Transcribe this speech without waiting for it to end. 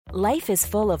Life is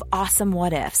full of awesome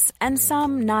what-ifs, and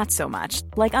some not so much,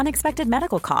 like unexpected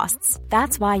medical costs.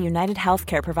 That's why United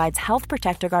Healthcare provides Health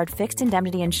Protector Guard fixed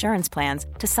indemnity insurance plans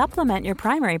to supplement your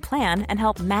primary plan and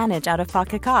help manage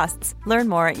out-of-pocket costs. Learn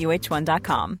more at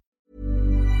uh1.com.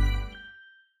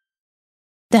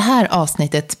 Det här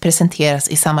avsnittet presenteras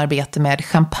i samarbete med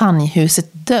Champagnehuset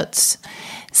Döds.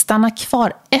 Stanna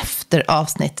kvar efter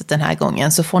avsnittet den här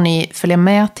gången så får ni följa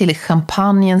med till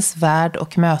champagnens värld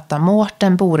och möta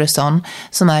Mårten Boresson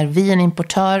som är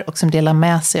vinimportör och som delar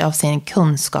med sig av sin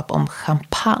kunskap om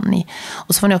champagne.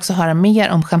 Och så får ni också höra mer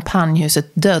om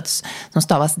Champagnehuset Döds som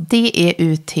stavas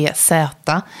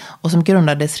D-E-U-T-Z och som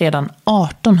grundades redan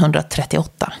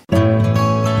 1838.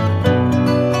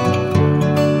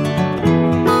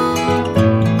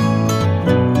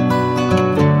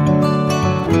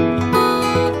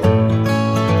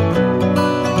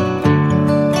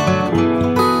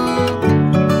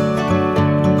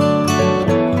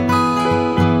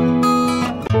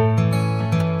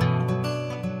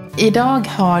 Idag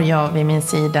har jag vid min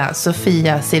sida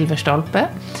Sofia Silverstolpe,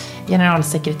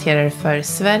 generalsekreterare för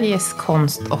Sveriges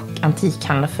konst- och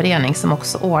antikhandlarförening som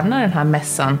också ordnar den här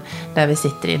mässan där vi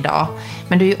sitter idag.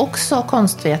 Men du är ju också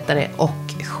konstvetare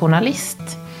och journalist.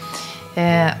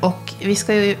 Och vi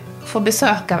ska ju få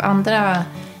besök av andra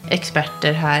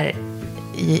experter här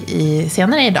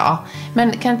senare idag.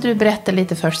 Men kan inte du berätta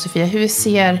lite först, Sofia, hur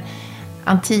ser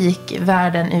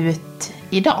antikvärlden ut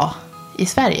idag i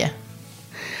Sverige?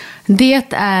 Det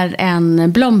är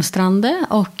en blomstrande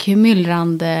och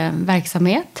myllrande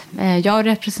verksamhet. Jag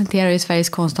representerar ju Sveriges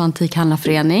konst- och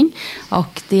antikhandlarförening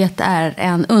och det är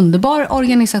en underbar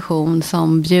organisation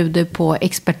som bjuder på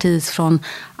expertis från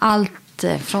allt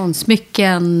från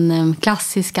smycken,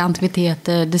 klassiska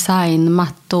antikviteter, design,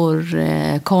 mattor,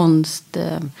 konst,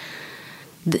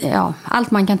 ja,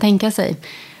 allt man kan tänka sig.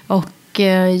 Och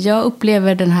jag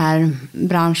upplever den här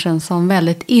branschen som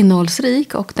väldigt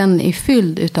innehållsrik och den är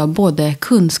fylld av både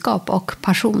kunskap och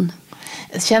passion.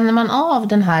 Känner man av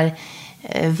den här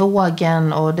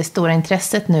vågen och det stora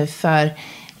intresset nu för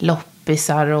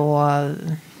loppisar och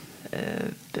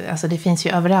alltså det finns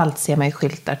ju överallt, ser man ju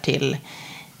skyltar till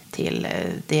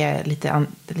det lite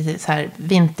så här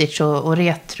vintage och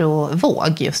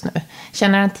retro-våg just nu.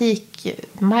 Känner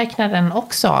antikmarknaden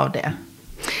också av det?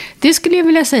 Det skulle jag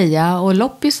vilja säga, och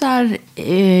loppisar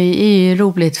är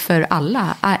roligt för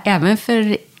alla, även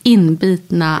för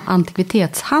inbitna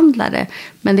antikvitetshandlare.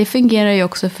 Men det fungerar ju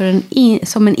också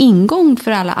som en ingång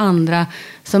för alla andra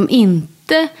som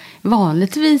inte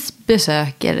vanligtvis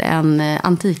besöker en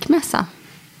antikmässa.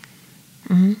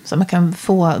 Så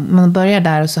man börjar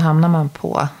där och så hamnar man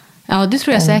på... Ja, det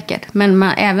tror jag säkert. Men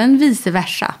även vice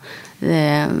versa.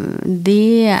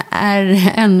 Det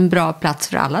är en bra plats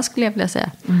för alla, skulle jag vilja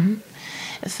säga.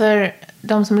 För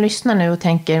de som lyssnar nu och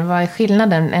tänker, vad är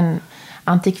skillnaden? En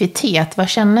antikvitet, vad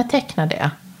kännetecknar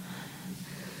det?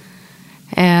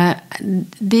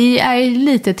 Det är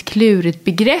lite ett klurigt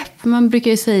begrepp. Man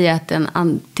brukar ju säga att en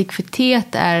antikvitet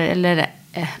är, eller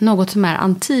något som är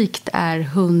antikt är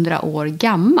 100 år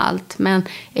gammalt. Men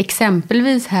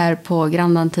exempelvis här på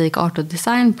Grand Antique Art och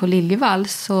Design på Liljevall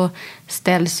så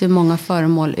ställs ju många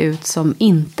föremål ut som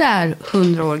inte är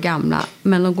 100 år gamla.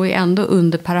 Men de går ju ändå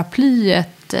under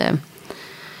paraplyet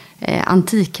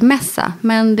antikmässa.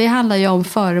 Men det handlar ju om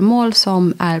föremål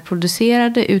som är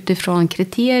producerade utifrån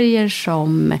kriterier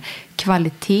som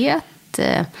kvalitet,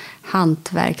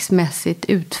 hantverksmässigt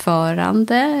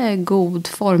utförande, god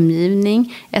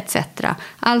formgivning etc.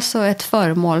 Alltså ett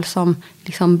föremål som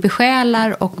liksom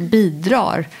besjälar och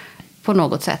bidrar på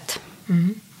något sätt.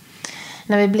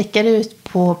 När vi blickar ut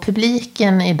på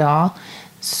publiken idag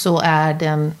så är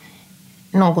den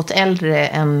något äldre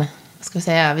än, ska vi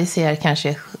säga, vi ser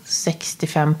kanske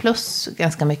 65 plus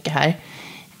ganska mycket här.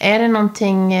 Är det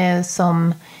någonting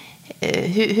som,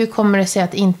 hur kommer det sig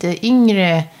att inte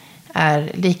yngre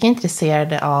är lika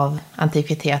intresserade av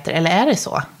antikviteter, eller är det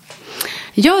så?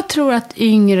 Jag tror att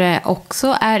yngre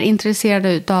också är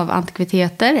intresserade av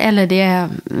antikviteter, eller det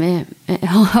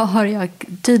har jag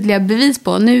tydliga bevis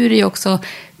på. Nu är det ju också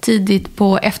tidigt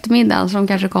på eftermiddagen, så de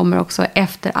kanske kommer också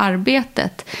efter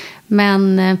arbetet.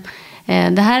 Men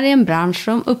det här är en bransch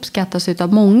som uppskattas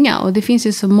av många, och det finns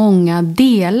ju så många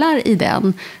delar i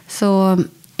den. Så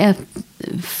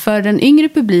för den yngre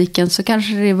publiken så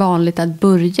kanske det är vanligt att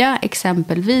börja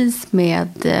exempelvis med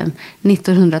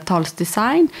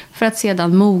 1900-talsdesign för att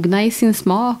sedan mogna i sin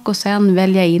smak och sen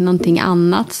välja in någonting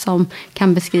annat som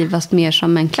kan beskrivas mer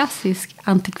som en klassisk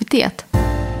antikvitet.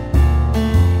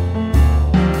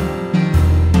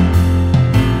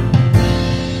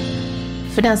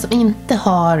 För den som inte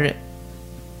har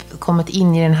kommit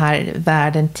in i den här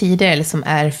världen tidigare eller som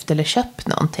ärvt eller köpt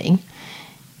någonting.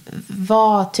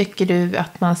 Vad tycker du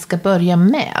att man ska börja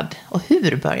med och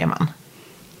hur börjar man?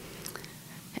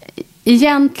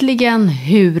 Egentligen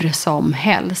hur som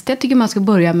helst. Jag tycker man ska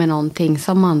börja med någonting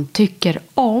som man tycker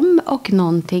om och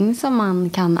någonting som man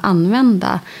kan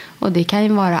använda. Och det kan ju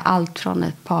vara allt från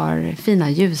ett par fina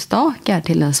ljusstakar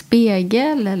till en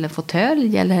spegel eller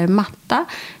fåtölj eller matta.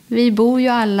 Vi bor ju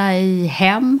alla i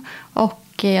hem och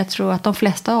jag tror att de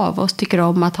flesta av oss tycker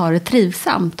om att ha det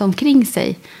trivsamt omkring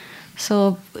sig.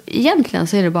 Så egentligen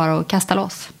så är det bara att kasta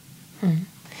loss. Mm.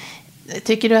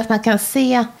 Tycker du att man kan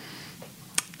se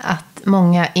att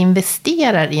många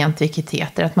investerar i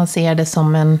antikviteter, att man ser det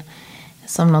som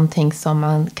någonting som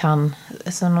man kan,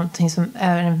 som någonting som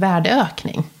är en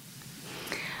värdeökning?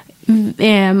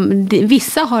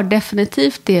 Vissa har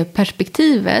definitivt det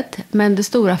perspektivet, men det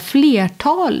stora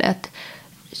flertalet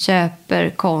köper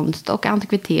konst och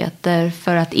antikviteter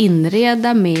för att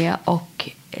inreda med och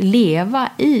leva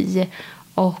i,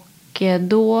 och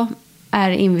då är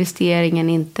investeringen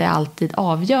inte alltid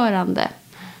avgörande.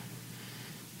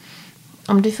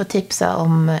 Om du får tipsa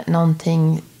om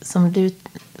någonting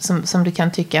som du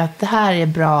kan tycka att det här är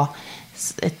bra,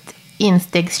 ett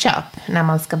instegsköp när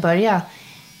man ska börja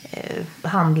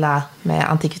handla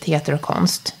med antikviteter och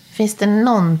konst. Finns det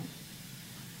någon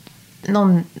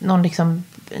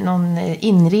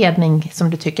inredning som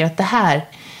du tycker att det här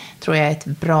tror jag är ett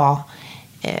bra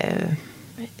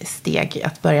steg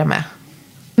att börja med?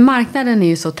 Marknaden är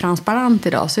ju så transparent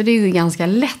idag, så det är ju ganska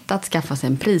lätt att skaffa sig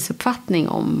en prisuppfattning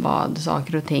om vad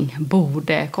saker och ting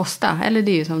borde kosta. Eller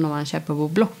det är ju som när man köper på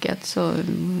Blocket, så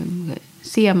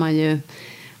ser man ju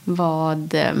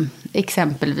vad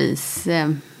exempelvis,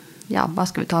 vad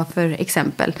ska vi ta för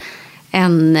exempel?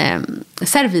 En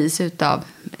servis utav,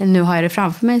 nu har jag det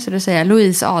framför mig, så det säger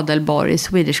Louise Adelborg i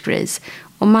Swedish Grace.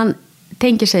 Om man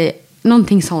tänker sig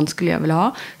någonting sånt skulle jag vilja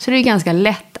ha, så det är ganska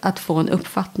lätt att få en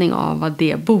uppfattning av vad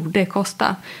det borde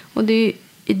kosta. Och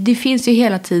det finns ju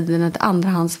hela tiden ett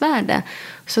andrahandsvärde.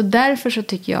 Så därför så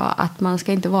tycker jag att man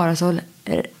ska inte vara så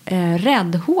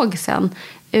räddhågsen,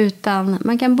 utan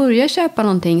man kan börja köpa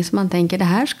någonting som man tänker, det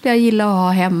här skulle jag gilla att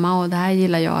ha hemma och det här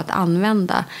gillar jag att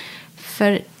använda.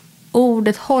 För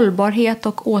ordet hållbarhet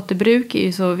och återbruk är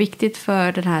ju så viktigt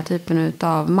för den här typen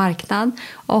av marknad.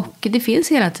 Och det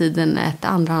finns hela tiden ett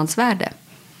andrahandsvärde.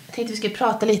 Jag tänkte vi skulle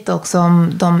prata lite också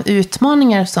om de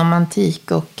utmaningar som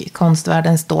antik- och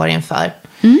konstvärlden står inför.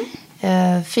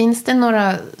 Finns det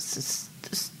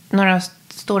några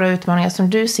stora utmaningar som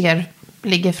du ser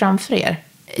ligger framför er?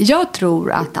 Jag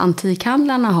tror att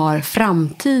antikhandlarna har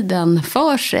framtiden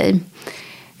för sig.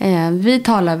 Vi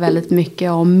talar väldigt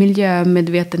mycket om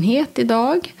miljömedvetenhet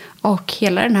idag, och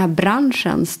hela den här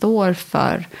branschen står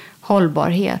för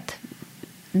hållbarhet.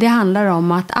 Det handlar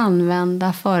om att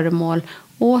använda föremål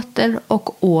åter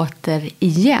och åter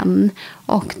igen,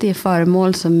 och det är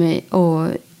föremål som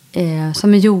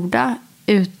är gjorda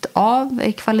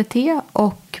utav kvalitet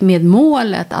och med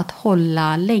målet att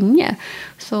hålla länge.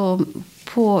 Så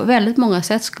på väldigt många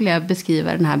sätt skulle jag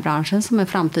beskriva den här branschen som en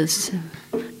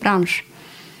framtidsbransch.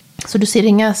 Så du ser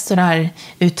inga sådär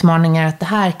utmaningar att det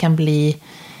här kan bli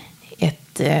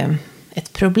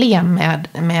ett problem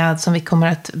med som vi kommer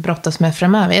att brottas med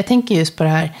framöver? Jag tänker just på det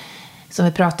här som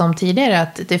vi pratade om tidigare,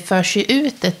 att det förs ju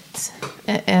ut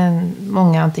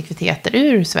många antikviteter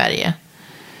ur Sverige.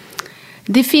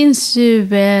 Det finns ju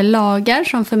lagar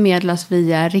som förmedlas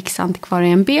via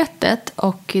Riksantikvarieämbetet,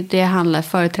 och det handlar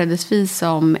företrädesvis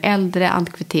om äldre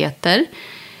antikviteter,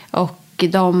 och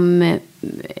de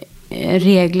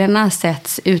reglerna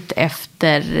sätts ut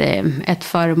efter ett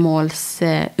föremåls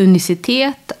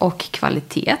unicitet och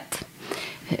kvalitet.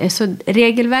 Så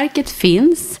regelverket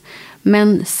finns,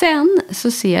 men sen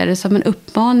så ser jag det som en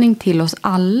uppmaning till oss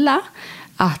alla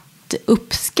att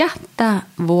uppskatta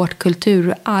vårt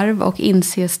kulturarv och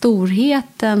inse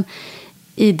storheten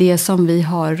i det som vi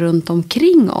har runt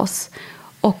omkring oss.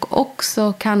 Och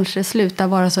också kanske sluta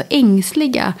vara så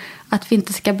ängsliga att vi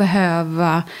inte ska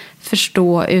behöva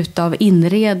förstå utav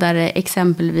inredare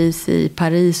exempelvis i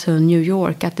Paris och New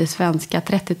York att det svenska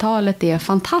 30-talet är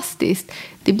fantastiskt.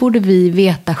 Det borde vi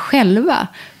veta själva,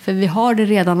 för vi har det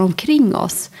redan omkring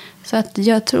oss. Så att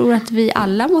jag tror att vi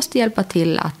alla måste hjälpa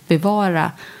till att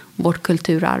bevara vårt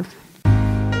kulturarv.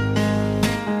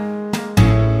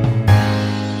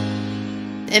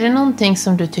 Är det någonting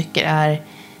som du tycker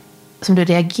som du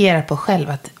reagerar på själv,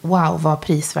 att wow, vad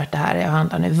prisvärt det här är att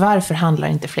handla nu? Varför handlar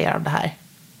inte fler av det här?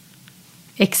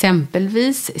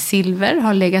 Exempelvis silver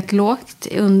har legat lågt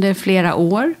under flera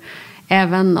år.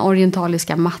 Även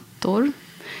orientaliska mattor.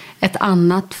 Ett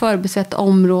annat förbisett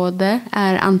område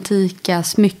är antika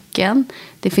smycken.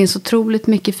 Det finns otroligt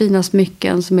mycket fina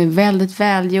smycken som är väldigt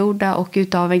välgjorda och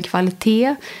utav en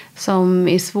kvalitet som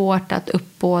är svårt att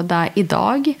uppbåda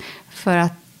idag. För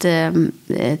att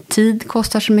tid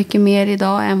kostar så mycket mer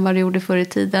idag än vad det gjorde förr i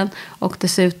tiden. Och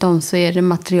dessutom så är det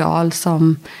material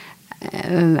som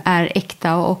är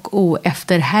äkta och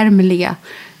oefterhärmliga.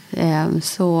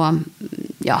 Så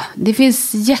ja, det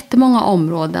finns jättemånga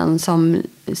områden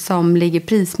som ligger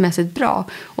prismässigt bra.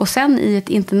 Och sen i ett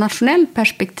internationellt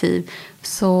perspektiv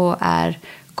så är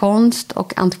konst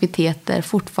och antikviteter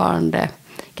fortfarande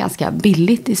ganska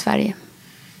billigt i Sverige.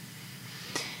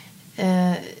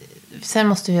 Sen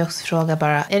måste vi också fråga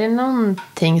bara, är det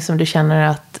någonting som du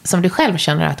själv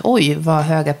känner att oj, vad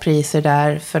höga priser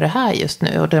där för det här just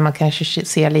nu, och där man kanske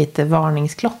ser lite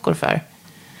varningsklockor för?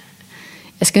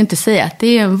 Jag ska inte säga att det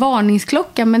är en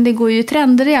varningsklocka, men det går ju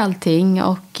trender i allting.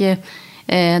 Och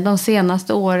de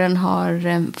senaste åren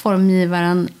har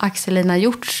formgivaren Axelina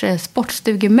Hjorts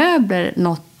sportstugemöbler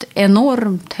nått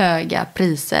enormt höga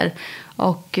priser.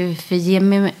 Och för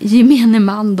gemene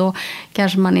man då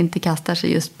kanske man inte kastar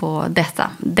sig just på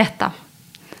detta.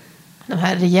 De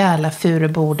här rejäla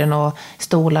furuborden och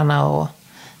stolarna och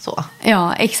så.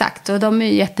 Ja, exakt. Och de är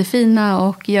jättefina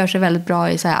och gör sig väldigt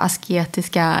bra i så här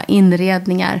asketiska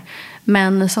inredningar.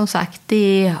 Men som sagt,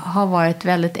 det har varit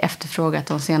väldigt efterfrågat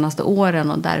de senaste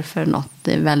åren och därför nått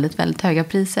väldigt, väldigt höga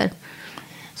priser.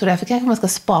 Så därför kanske man ska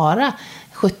spara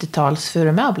 70-tals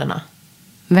furumöblerna.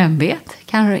 Vem vet?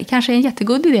 Kanske en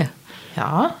jättegod idé.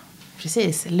 Ja,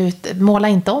 precis. Måla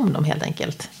inte om dem helt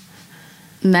enkelt.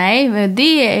 Nej,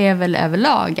 det är väl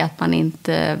överlag att man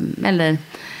inte... Eller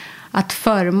att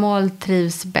föremål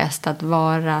trivs bäst att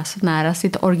vara så nära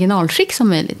sitt originalskick som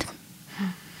möjligt.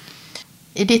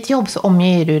 I ditt jobb så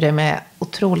omger du dig med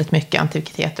otroligt mycket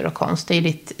antikviteter och konst. Det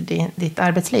är ditt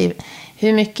arbetsliv.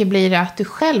 Hur mycket blir det att du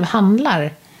själv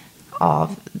handlar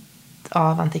av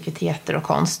antikviteter och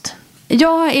konst?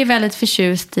 Jag är väldigt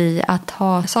förtjust i att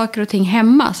ha saker och ting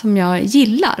hemma som jag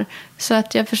gillar. Så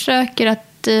att jag försöker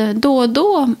att då och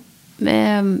då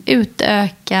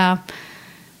utöka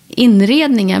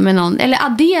inredningen med eller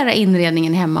addera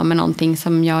inredningen hemma med någonting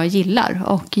som jag gillar.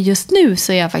 Och just nu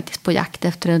så är jag faktiskt på jakt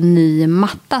efter en ny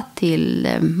matta till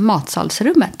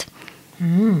matsalsrummet.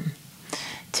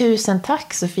 Tusen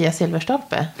tack, Sofia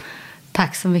Silverstolpe.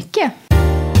 Tack så mycket.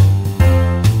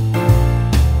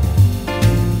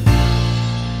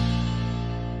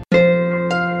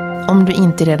 Om du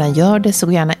inte redan gör det så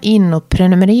gå gärna in och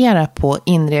prenumerera på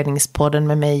Inredningspodden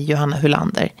med mig, Johanna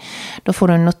Hulander. Då får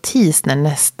du en notis när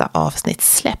nästa avsnitt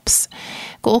släpps.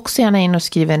 Gå också gärna in och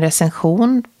skriv en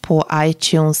recension på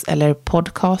iTunes eller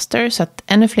Podcaster så att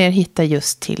ännu fler hittar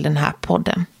just till den här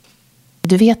podden.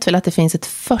 Du vet väl att det finns ett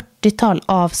 40-tal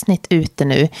avsnitt ute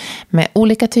nu med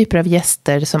olika typer av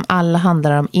gäster som alla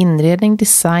handlar om inredning,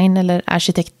 design eller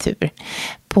arkitektur.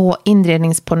 På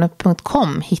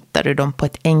inredningspodden.com hittar du dem på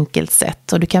ett enkelt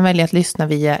sätt och du kan välja att lyssna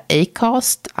via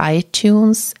Acast,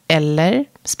 iTunes eller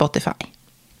Spotify.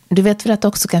 Du vet väl att du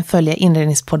också kan följa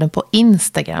Inredningspodden på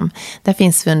Instagram. Där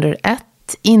finns vi under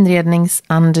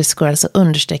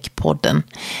 @inrednings_podden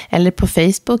eller på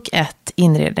Facebook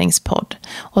 @inredningspodd.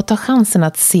 Och ta chansen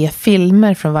att se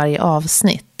filmer från varje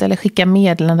avsnitt eller skicka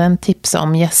meddelanden, tipsa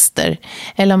om gäster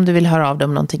eller om du vill höra av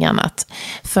dem någonting annat.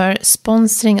 För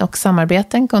sponsring och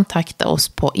samarbeten kontakta oss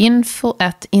på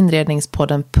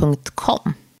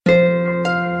info@inredningspodden.com.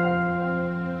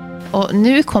 Och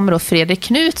nu kommer då Fredrik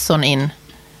Knutsson in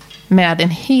med en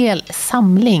hel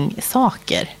samling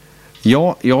saker.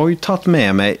 Ja, jag har ju tagit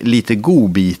med mig lite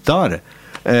godbitar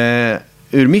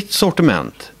ur mitt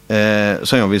sortiment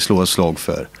som jag vill slå ett slag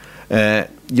för.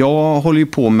 Jag håller ju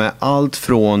på med allt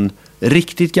från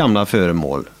riktigt gamla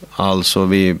föremål, alltså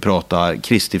vi pratar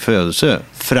Kristi födelse,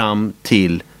 fram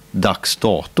till dags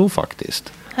dato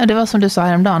faktiskt. Ja, det var som du sa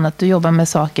häromdagen att du jobbar med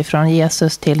saker från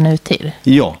Jesus till nutid.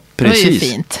 Ja, precis. Det var ju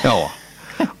fint. Ja,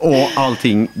 och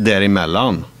allting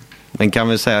däremellan. Men kan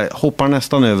vi säga, hoppar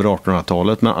nästan över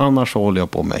 1800-talet, men annars håller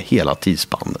jag på med hela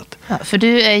tidsspannet. Ja, för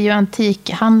du är ju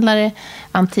antikhandlare,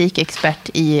 antikexpert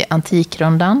i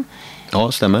Antikrundan.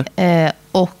 Ja, stämmer.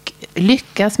 Och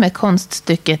lyckas med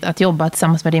konststycket att jobba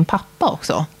tillsammans med din pappa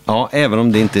också. Ja, även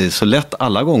om det inte är så lätt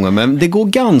alla gånger, men det går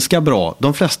ganska bra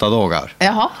de flesta dagar.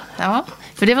 Jaha, ja.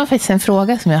 För det var faktiskt en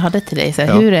fråga som jag hade till dig. Så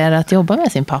hur är det att jobba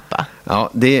med sin pappa? Ja,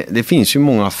 det finns ju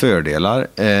många fördelar.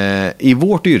 I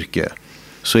vårt yrke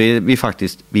så är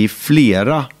vi är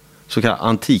flera så kallade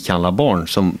antikhandlarbarn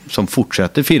som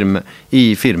fortsätter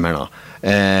i firmerna.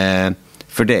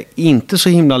 För det är inte så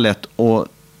himla lätt att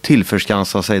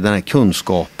tillförskansa sig den här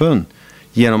kunskapen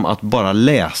genom att bara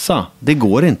läsa. Det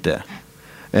går inte.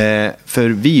 För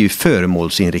vi är ju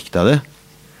föremålsinriktade.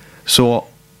 Så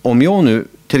om jag nu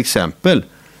till exempel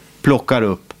plockar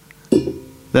upp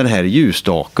den här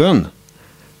ljusstaken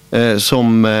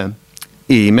som är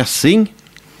i mässing,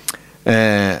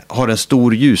 har en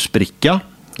stor ljusbricka,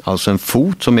 alltså en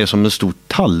fot som är som en stor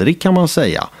tallrik kan man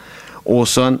säga. Och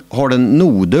sen har den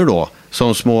noder då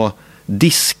som små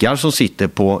diskar som sitter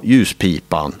på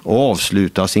ljuspipan och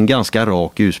avslutar sin ganska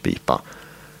rak ljuspipa.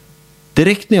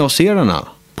 Direkt när jag ser denna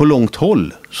på långt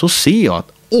håll så ser jag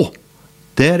att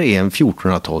där är en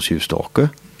 1400-tals ljusstake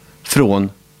från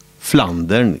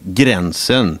Flandern,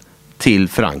 gränsen till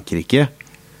Frankrike.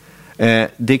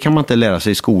 Det kan man inte lära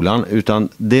sig i skolan, utan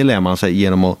det lär man sig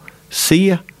genom att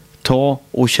se, ta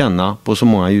och känna på så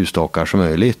många ljusstakar som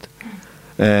möjligt.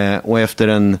 Och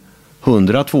efter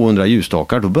 100-200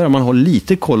 ljusstakar då börjar man ha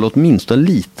lite koll, åtminstone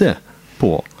lite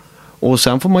på. Och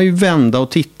sen får man ju vända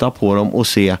och titta på dem och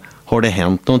se, har det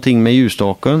hänt någonting med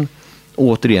ljusstaken?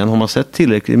 Återigen, har man sett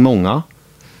tillräckligt många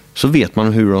så vet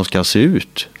man hur de ska se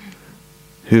ut.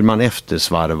 Hur man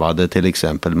eftersvarvade till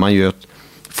exempel. Man gör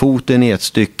foten i ett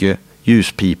stycke,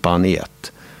 ljuspipan i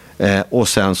ett. Och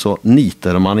sen så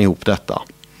nitar man ihop detta.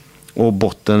 Och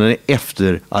botten är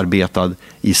efterarbetad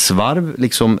i svarv,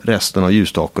 liksom resten av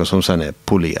ljusstaken som sen är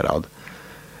polerad.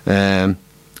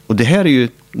 Och det här är ju,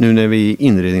 nu när vi är i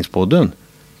inredningspodden,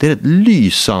 det är ett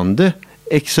lysande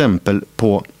exempel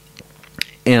på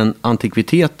en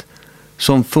antikvitet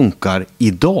som funkar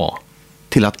idag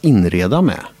till att inreda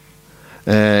med.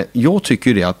 Jag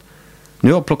tycker det att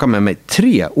nu har jag plockat med mig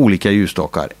 3 olika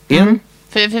ljusstakar.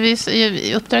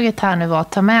 För uppdraget här nu var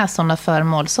att ta med sådana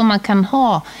föremål som man kan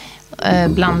ha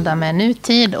blanda med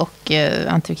nutid och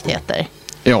antikviteter.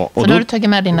 Ja, och då har du tagit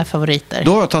med dina favoriter.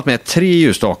 Då har jag tagit med 3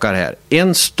 ljusstakar här.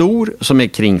 En stor som är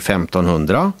kring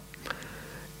 1500.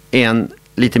 En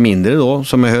lite mindre då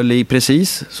som jag höll i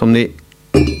precis, som ni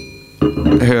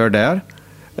hör där.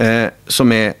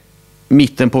 Som är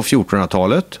mitten på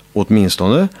 1400-talet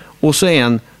åtminstone. Och så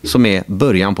en som är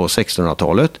början på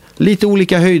 1600-talet. Lite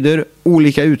olika höjder,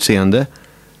 olika utseende.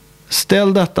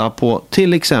 Ställ detta på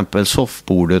till exempel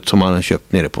soffbordet som man har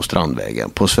köpt nere på Strandvägen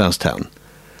på Svenskt Tenn.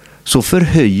 Så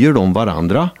förhöjer de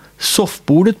varandra.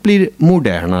 Soffbordet blir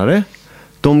modernare.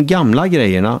 De gamla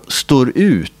grejerna står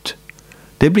ut.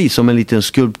 Det blir som en liten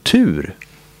skulptur.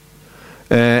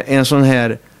 En sån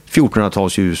här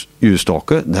 1400-tals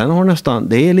ljusstake, den har nästan,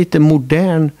 det är lite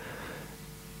modern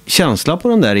känsla på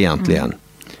den där egentligen.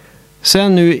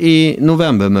 Sen nu i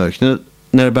novembermörknet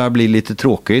när det börjar bli lite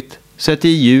tråkigt, sätt i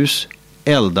ljus,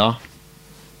 elda.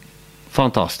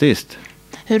 Fantastiskt.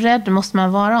 Hur rädd måste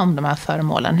man vara om de här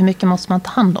föremålen? Hur mycket måste man ta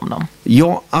hand om dem?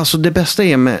 Ja, alltså det bästa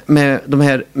är med de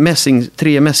här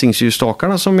 3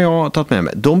 mässingsljusstakarna som jag har tagit med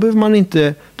mig. De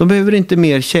behöver inte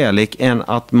mer kärlek än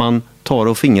att man tar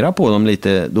och fingrar på dem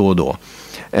lite då och då.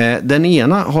 Den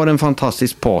ena har en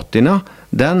fantastisk patina.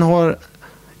 Den har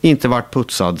inte varit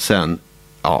putsad sedan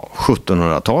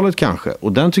 1700-talet kanske.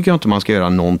 Och den tycker jag inte man ska göra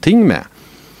någonting med.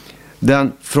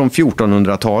 Den från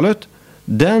 1400-talet,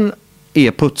 den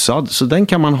är putsad, så den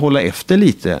kan man hålla efter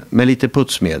lite med lite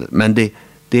putsmedel. Men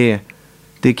det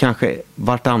är kanske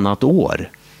vartannat år.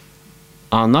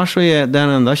 Annars så är den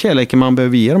enda kärleken man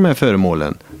behöver ge de här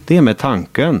föremålen, det är med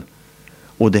tanken.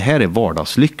 Och det här är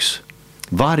vardagslyx.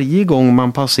 Varje gång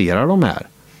man passerar de här,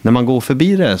 när man går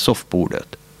förbi det här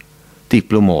soffbordet,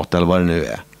 Diplomat eller vad det nu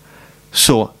är,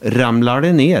 så ramlar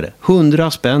det ner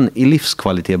 100 spänn i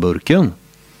livskvalitetsburken.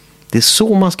 Det är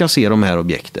så man ska se de här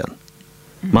objekten.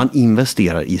 Man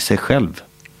investerar i sig själv.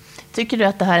 Tycker du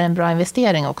att det här är en bra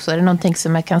investering också? Är det någonting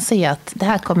som jag kan se att det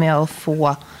här kommer jag att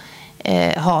få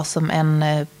ha som en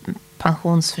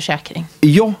pensionsförsäkring?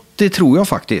 Ja, det tror jag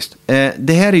faktiskt.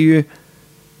 Det här är ju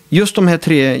just de här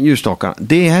 3 ljusstakarna.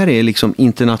 Det här är liksom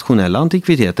internationella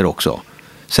antikviteter också.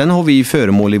 Sen har vi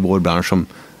föremål i vår bransch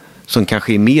som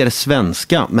kanske är mer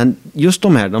svenska. Men just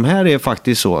de här är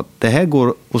faktiskt så att det här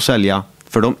går att sälja.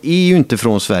 För de är ju inte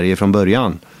från Sverige från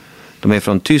början. De är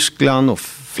från Tyskland och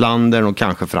Flandern och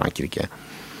kanske Frankrike.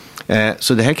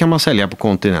 Så det här kan man sälja på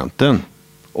kontinenten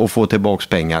och få tillbaka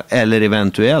pengar. Eller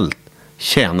eventuellt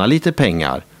tjäna lite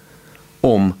pengar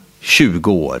om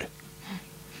 20 år.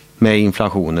 Med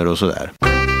inflationer och sådär.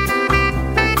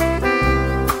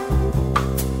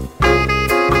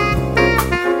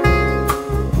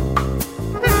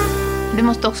 Du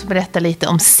måste också berätta lite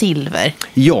om silver.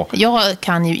 Ja. Jag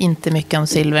kan ju inte mycket om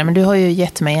silver, men du har ju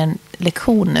gett mig en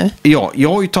lektion nu. Ja,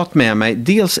 jag har ju tagit med mig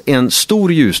dels en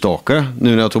stor ljusstake,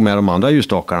 nu när jag tog med de andra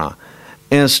ljusstakarna.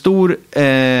 en stor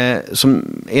som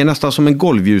är nästan som en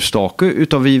golvljusstake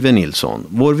utav Vive Nilsson.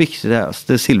 Vår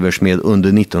viktigaste silversmed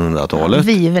under 1900-talet.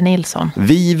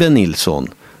 Vive Nilsson.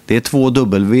 Det är 2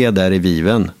 W där i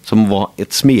Viven som var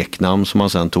ett smeknamn som man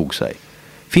sedan tog sig.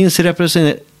 Finns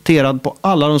representerad på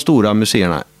alla de stora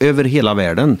museerna över hela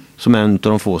världen som en av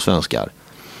de få svenskar.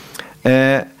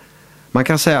 Man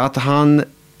kan säga att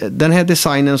den här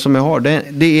designen som jag har,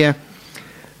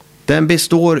 den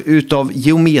består utav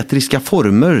geometriska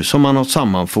former som man har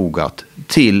sammanfogat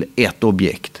till ett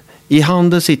objekt. I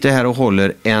handen sitter jag här och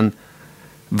håller en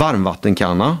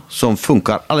varmvattenkanna som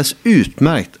funkar alldeles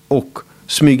utmärkt och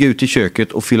smyga ut i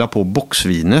köket och fylla på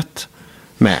boxvinet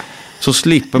med. Så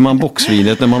slipper man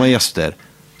boxvinet när man har gäster.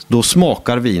 Då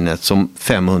smakar vinet som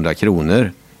 500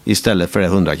 kronor istället för det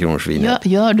 100 kronors vinet.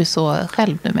 Gör du så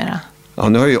själv numera? Ja,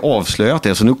 nu har jag ju avslöjat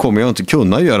det så nu kommer jag inte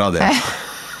kunna göra det.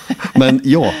 Men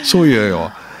ja, så gör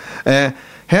jag.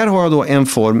 Här har jag då en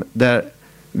form där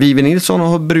Vive Nilsson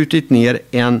har brutit ner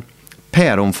en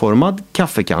päronformad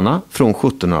kaffekanna från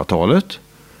 1700-talet.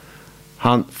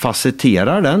 Han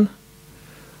facetterar den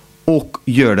och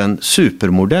gör den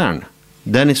supermodern.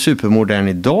 Den är supermodern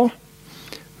idag,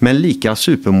 men lika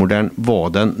supermodern var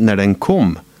den när den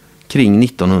kom kring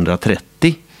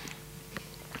 1930.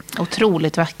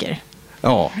 Otroligt vacker.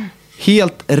 Ja,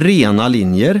 helt rena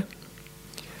linjer.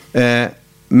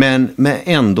 Men med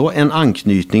ändå en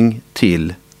anknytning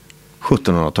till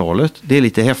 1700-talet. Det är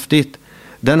lite häftigt.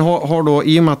 Den har då,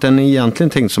 i och med att den är egentligen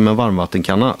tänkt som en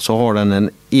varmvattenkanna, så har den en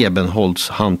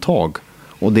ebenholtshandtag.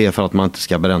 Och det är för att man inte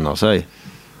ska bränna sig.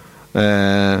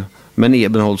 Men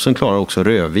ebenholtsen klarar också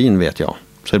rödvin, vet jag.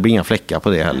 Så det blir inga fläckar på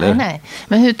det heller. Nej.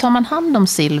 Men hur tar man hand om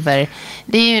silver?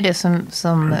 Det är ju det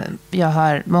som jag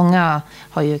hör. Många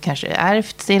har ju kanske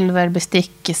ärvt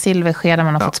silverbestick, silverskedar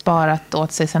man har fått sparat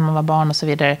åt sig sedan man var barn och så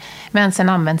vidare. Men sen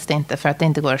används det inte för att det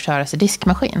inte går att köra sig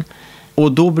diskmaskin.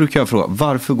 Och då brukar jag fråga,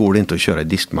 varför går det inte att köra i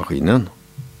diskmaskinen?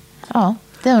 Ja,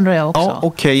 det undrar jag också. Ja,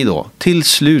 okej då. Till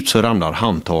slut så ramlar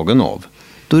handtagen av.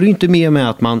 Då är det inte mer med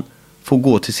att man får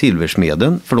gå till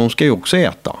silversmeden, för de ska ju också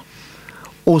äta.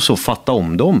 Och så fatta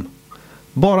om dem.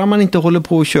 Bara man inte håller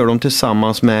på och kör dem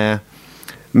tillsammans med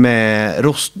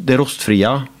det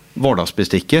rostfria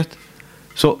vardagsbesticket.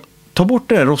 Så ta bort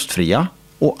det rostfria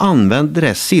och använd det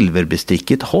där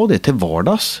silverbesticket. Ha det till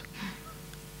vardags.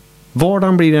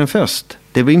 Vardagen blir en fest.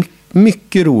 Det blir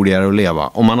mycket roligare att leva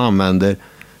om man använder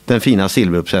den fina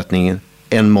silveruppsättningen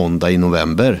en måndag i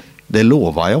november. Det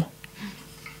lovar jag.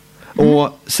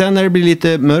 Och sen när det blir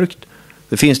lite mörkt,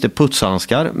 det finns det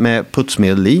putshandskar med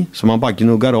putsmedel i som man bara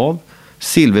gnuggar av.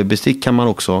 Silverbestick kan man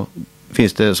också,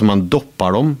 finns det som man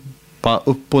doppar dem bara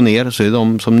upp och ner så är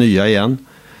de som nya igen.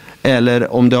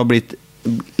 Eller om det har blivit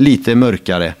lite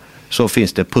mörkare så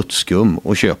finns det puttskum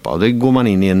att köpa. Det går man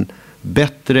in i en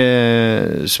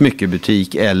bättre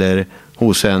smyckebutik eller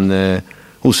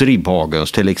hos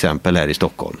Ribhagens till exempel här i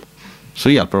Stockholm. Så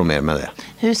hjälper de er med det.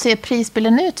 Hur ser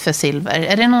prisbilden ut för silver?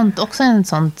 Är det också en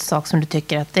sån sak som du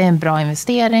tycker att det är en bra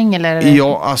investering? Eller?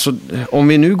 Ja, alltså om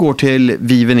vi nu går till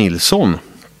Vive Nilsson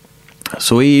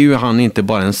så är ju han inte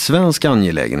bara en svensk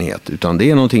angelägenhet utan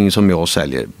det är någonting som jag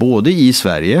säljer både i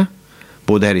Sverige,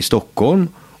 både här i Stockholm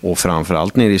och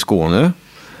framförallt nere i Skåne.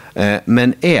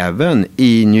 Men även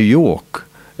i New York,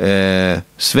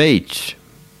 Schweiz,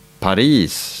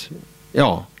 Paris,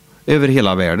 ja, över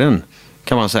hela världen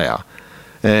kan man säga.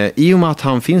 I och med att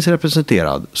han finns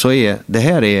representerad så är det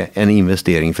här en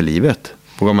investering för livet,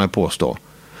 vågar man påstå.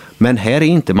 Men här är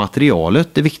inte materialet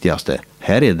det viktigaste.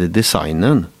 Här är det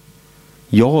designen.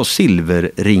 Jag har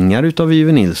silverringar utav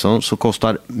Vive Nilsson som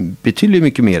kostar betydligt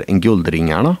mycket mer än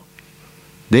guldringarna.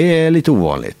 Det är lite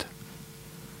ovanligt.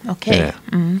 Okej.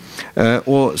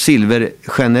 Och silver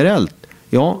generellt,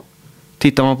 ja,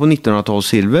 tittar man på 1900-tals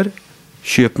silver,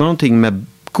 köper man någonting med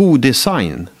god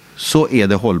design så är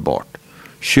det hållbart.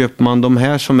 Köper man de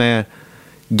här som är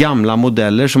gamla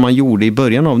modeller som man gjorde i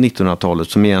början av 1900-talet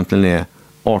som egentligen är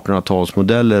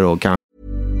 1800-talsmodeller och kan...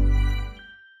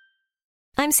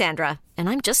 I'm Sandra, and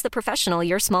I'm just the professional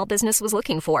your small business was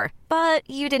looking for. But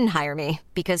you didn't hire me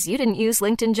because you didn't use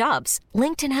LinkedIn Jobs.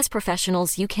 LinkedIn has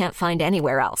professionals you can't find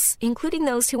anywhere else, including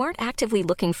those who aren't actively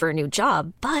looking for a new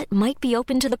job, but might be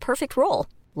open to the perfect role,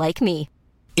 like me.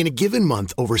 In a given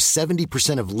month, over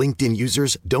 70% of LinkedIn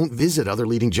users don't visit other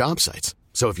leading job sites.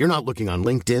 So if you're not looking on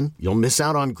LinkedIn, you'll miss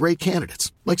out on great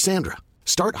candidates like Sandra.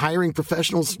 Start hiring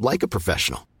professionals like a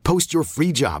professional. Post your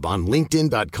free job on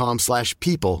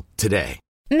linkedin.com/people today.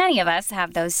 Many of us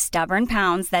have those stubborn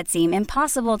pounds that seem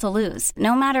impossible to lose,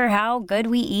 no matter how good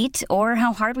we eat or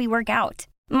how hard we work out.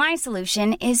 My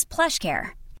solution is PlushCare.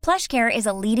 PlushCare is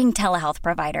a leading telehealth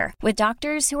provider with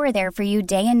doctors who are there for you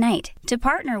day and night to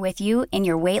partner with you in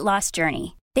your weight loss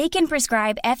journey. They can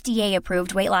prescribe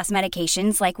FDA-approved weight loss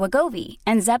medications like Wegovy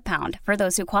and Zepbound for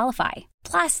those who qualify.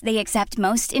 Plus, they accept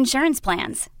most insurance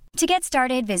plans. To get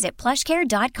started, visit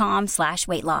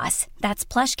plushcare.com/weightloss.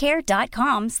 That's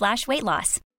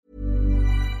plushcare.com/weightloss.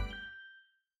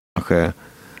 Kanske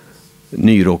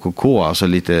nyrokoko, alltså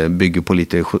lite, bygger på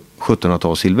lite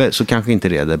 1700-tals silver, så kanske inte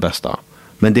det är det bästa.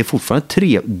 Men det är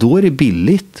fortfarande då är det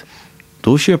billigt.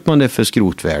 Då köper man det för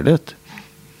skrotvärdet.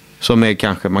 Som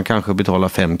är man kanske betalar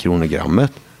 5 kronor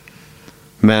grammet.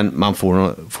 Men man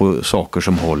får saker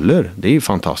som håller. Det är ju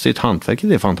fantastiskt.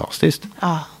 Hantverket är fantastiskt.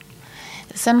 Ja.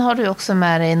 Sen har du också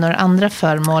med dig några andra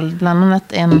föremål. Bland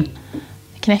annat en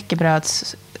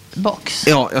knäckebrödsbox.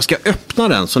 Ja, jag ska öppna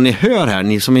den så ni hör här,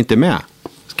 ni som inte är med.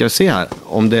 Ska jag se här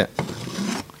om det...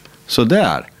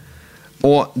 Sådär.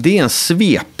 Och det är en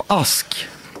svepask.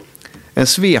 En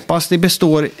svepask, det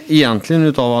består egentligen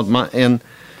utav att man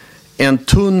en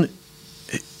tunn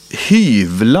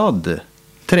hyvlad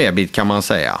träbit kan man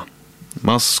säga.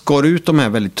 Man skar ut de här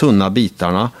väldigt tunna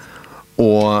bitarna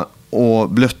och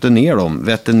blötte ner dem,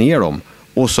 vette ner dem.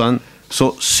 Och sen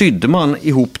så sydde man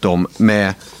ihop dem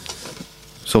med,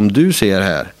 som du ser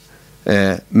här,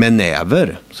 med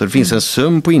näver. Så det finns en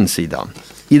söm på insidan.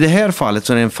 I det här fallet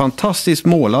så är det en fantastiskt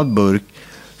målad burk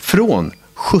från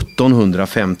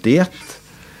 1751.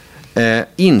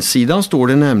 Insidan står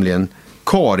det nämligen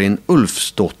Karin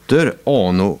Ulfsdotter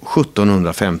anno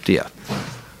 1751.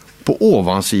 På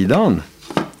ovansidan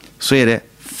så är det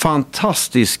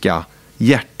fantastiska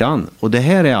hjärtan. Och det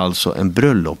här är alltså en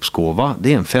bröllopsgåva.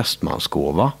 Det är en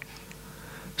fästmansgåva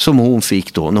som hon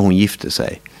fick då när hon gifte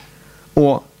sig.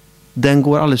 Och den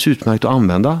går alldeles utmärkt att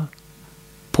använda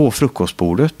på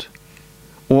frukostbordet.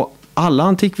 Och alla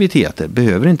antikviteter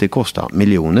behöver inte kosta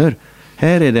miljoner.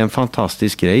 Här är det en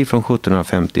fantastisk grej från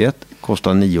 1751.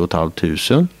 Kostar 9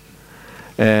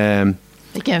 500.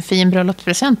 Vilken fin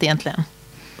bröllopspresent egentligen.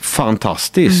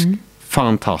 Fantastisk.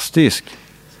 Fantastisk.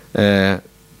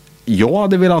 Jag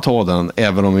hade velat ha den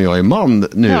även om jag är man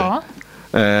nu. Ja.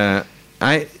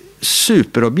 Nej,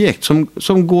 superobjekt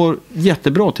som går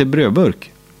jättebra till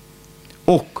brödburk.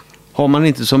 Och har man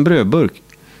inte som brödburk,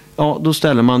 ja, då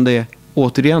ställer man det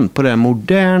återigen på det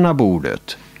moderna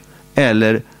bordet.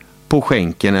 Eller på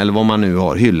skänken eller vad man nu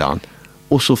har, hyllan.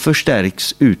 Och så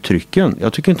förstärks uttrycken.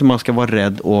 Jag tycker inte man ska vara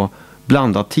rädd att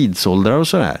blanda tidsåldrar och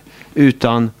sådär.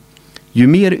 Utan ju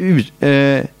mer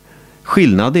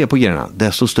skillnad det är på grejerna,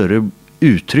 desto större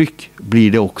uttryck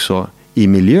blir det också i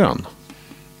miljön.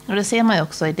 Och det ser man ju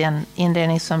också i den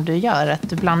inredning som du gör, att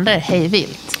du blandar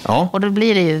hejvilt. Ja. Och då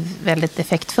blir det ju väldigt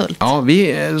effektfullt. Ja,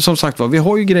 som sagt vi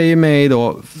har ju grejer med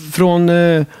idag från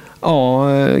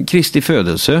Kristi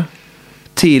födelse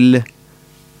till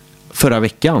förra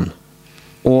veckan.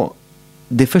 Och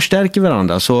det förstärker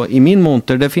varandra. Så i min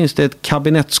monter där finns det ett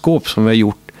kabinettskåp som vi har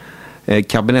gjort.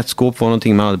 Kabinettskåp var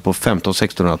någonting man hade på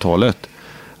 1500-1600-talet.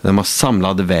 Där man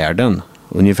samlade världen.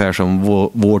 Ungefär som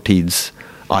vår tids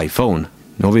iPhone.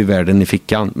 Nu har vi världen i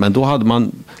fickan. Men då hade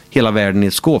man hela världen i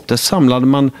ett skåp. Där samlade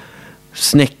man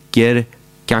snäckor,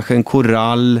 kanske en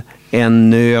korall, en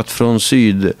nöt från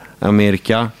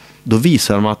Sydamerika. Då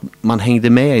visade man att man hängde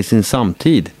med i sin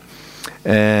samtid.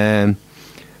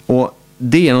 Och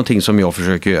det är någonting som jag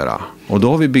försöker göra. Och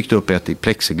då har vi byggt upp ett i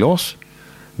plexiglas.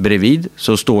 Bredvid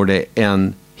så står det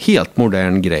en helt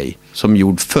modern grej som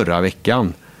gjord förra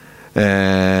veckan.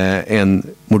 En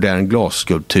modern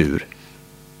glasskulptur.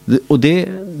 Och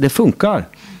det funkar.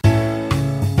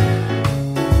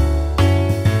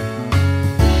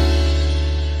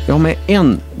 Jag har med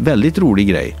en väldigt rolig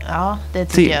grej. Ja, det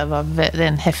tycker jag var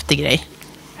en häftig grej.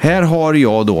 Här har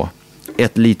jag då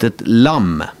ett litet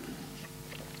lamm.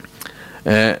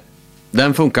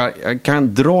 Den funkar, jag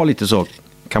kan dra lite så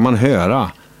kan man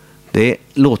höra. Det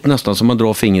låter nästan som man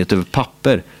drar fingret över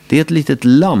papper. Det är ett litet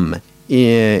lamm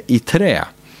i trä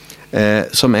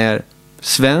som är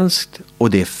svenskt och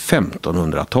det är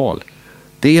 1500-tal.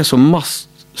 Det är så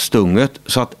maststunget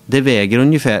så att det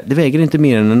väger inte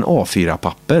mer än en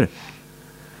A4-papper.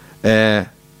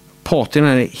 Patina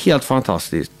är helt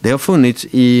fantastiskt. Det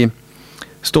har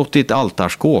stått i ett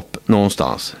altarskåp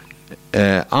någonstans.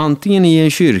 Antingen i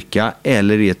en kyrka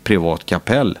eller i ett privat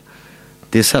kapell.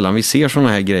 Det är sällan vi ser sådana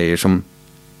här grejer som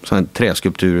sådana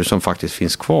träskulpturer som faktiskt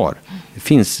finns kvar. Det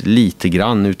finns lite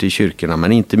grann ute i kyrkorna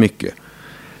men inte mycket.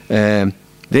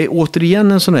 Det är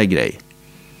återigen en sån här grej.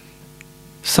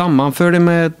 Sammanför det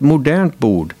med ett modernt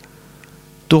bord.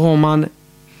 Då har man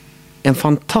en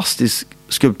fantastisk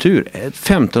skulptur. Ett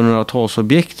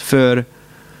 1500-talsobjekt för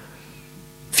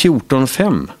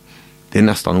 14,5. Det är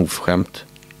nästan oförskämt.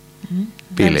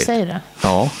 billigt. Vem säger det?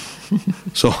 Ja.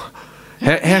 Så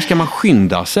här ska man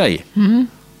skynda sig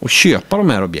och köpa de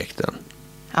här objekten.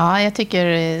 Ja, jag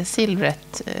tycker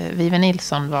silvret, Vive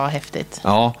Nilsson, var häftigt.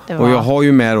 Ja, Det var... och jag har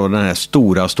ju med då den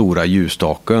här stora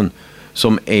ljusstaken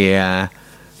som är,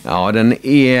 den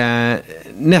är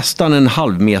nästan en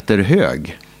halv meter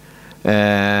hög.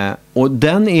 Och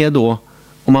den är då,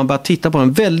 om man bara tittar på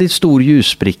en väldigt stor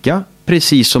ljusspricka,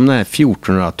 precis som den här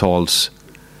 1400-tals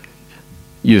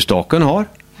ljusstaken har.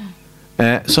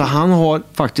 Så han har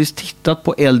faktiskt tittat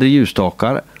på äldre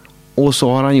ljusstakar och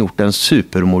så har han gjort en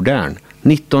supermodern.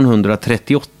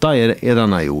 1938 är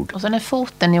denna gjord. Och sen är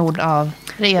foten gjord av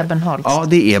Ebenholts. Ja,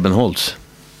 det är Ebenholts.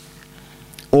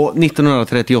 Och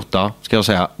 1938 ska jag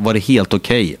säga var det helt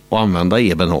okej att använda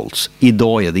Ebenholts.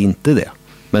 Idag är det inte det.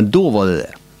 Men då var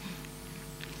det.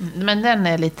 Men den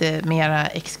är lite mera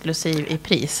exklusiv i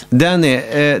pris. Den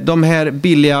är de här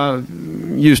billiga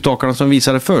ljusstakarna som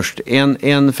visade först.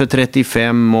 En för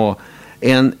 35 och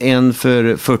en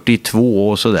för 42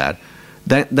 och sådär.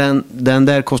 Den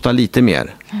där kostar lite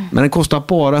mer. Men den kostar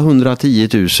bara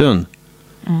 110 000.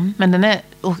 Men den är,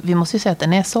 och vi måste ju säga att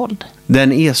den är såld.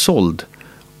 Den är såld.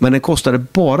 Men den kostade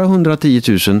bara 110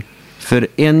 000 för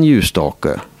en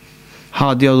ljusstake.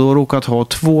 Hade jag då råkat ha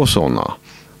 2 sådana,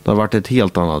 det har varit ett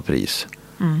helt annat pris.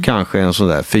 Kanske en sån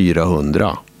där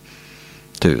 400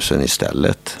 000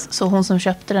 istället. Så hon som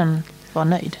köpte den var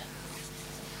nöjd?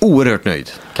 Oerhört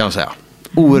nöjd, kan jag säga.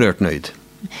 Oerhört nöjd.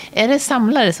 Är det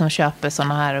samlare som köper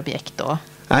sådana här objekt då?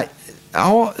 Nej,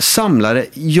 ja, samlare,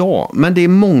 ja. Men det är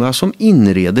många som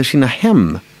inreder sina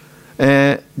hem.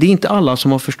 Det är inte alla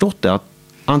som har förstått det, att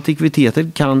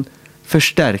antikviteter kan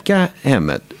förstärka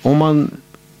hemmet.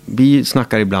 Vi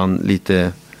snackar ibland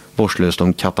lite vårdslöst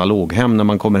om kataloghem när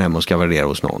man kommer hem och ska värdera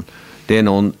hos någon. Det är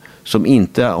någon som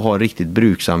inte har riktigt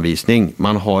bruksanvisning.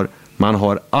 Man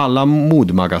har alla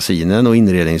modemagasinen och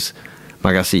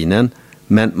inredningsmagasinen,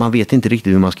 men man vet inte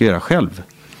riktigt hur man ska göra själv.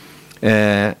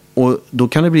 Och då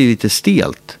kan det bli lite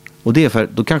stelt. Och det är för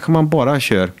då kanske man bara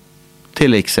kör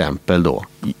till exempel då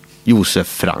Josef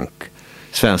Frank,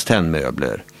 Svenskt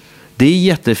Hemmöbler. Det är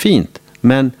jättefint,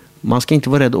 men man ska inte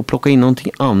vara rädd att plocka in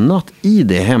någonting annat i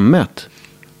det hemmet.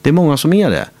 Det är många som är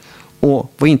det.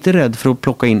 Och var inte rädd för att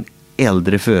plocka in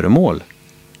äldre föremål.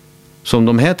 Som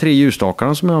de här 3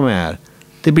 ljusstakarna som jag har med här.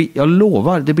 Jag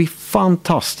lovar, det blir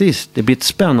fantastiskt. Det blir ett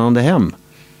spännande hem.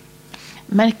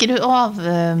 Märker du av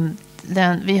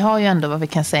vi har ju ändå vad vi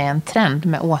kan säga en trend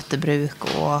med återbruk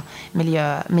och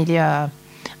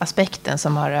miljöaspekten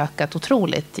som har ökat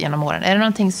otroligt genom åren. Är det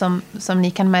någonting som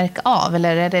ni kan märka av,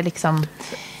 eller är det liksom,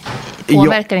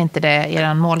 påverkar inte det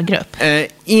er målgrupp?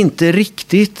 Inte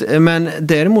riktigt, men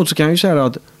däremot så kan jag ju säga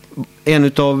att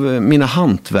en av mina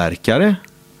hantverkare,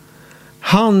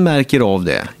 han märker av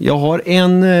det. Jag har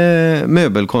en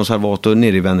möbelkonservator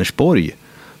nere i Vänersborg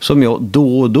som jag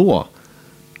då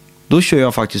kör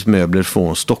jag faktiskt möbler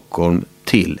från Stockholm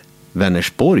till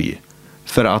Vänersborg.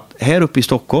 För att här uppe i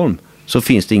Stockholm så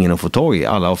finns det ingen att få tag i.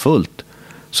 Alla har fullt.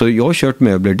 Så jag har kört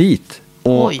möbler dit.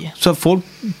 Och så folk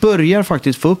börjar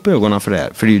faktiskt få upp ögonen för det här.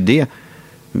 För det är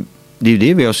ju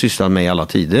det vi har sysslat med i alla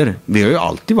tider. Vi har ju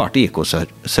alltid varit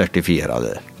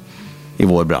ekocertifierade i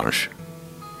vår bransch.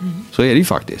 Så är det ju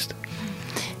faktiskt.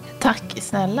 Tack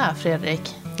snälla Fredrik.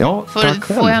 Ja, tack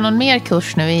själv. Får jag någon mer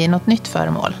kurs nu i något nytt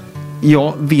föremål?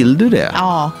 Ja, vill du det?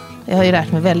 Ja, jag har ju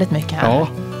lärt mig väldigt mycket här. Ja.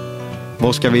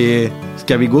 Vad ska vi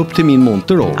gå upp till min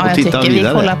monter då och jag titta tycker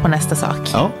vidare? Vi kollar på nästa sak.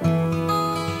 Ja.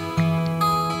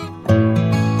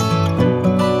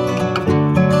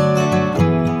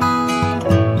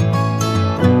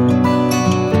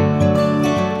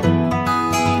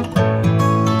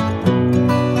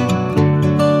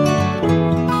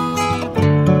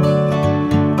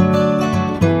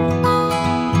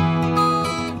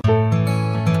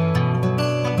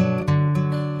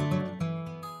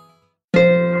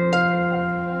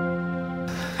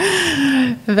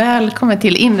 Välkommen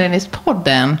till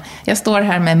Inredningspodden. Jag står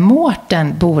här med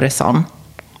Mårten Boresson.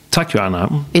 Tack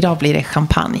Johanna. Idag blir det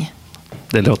champagne.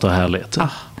 Det låter härligt. Ja,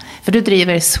 för du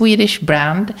driver Swedish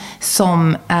Brand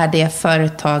som är det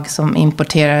företag som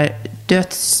importerar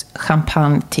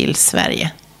dödschampagne till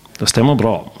Sverige. Det stämmer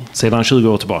bra. Sedan 20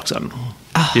 år tillbaka sedan.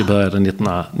 Vi började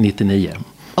 1999.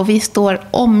 Och vi står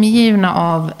omgivna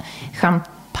av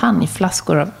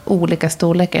champagneflaskor av olika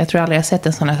storlekar. Jag tror aldrig jag sett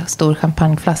en sån här stor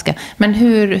champagneflaska. Men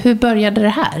hur började det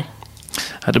här?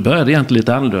 Ja, det började egentligen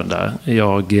lite annorlunda.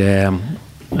 Jag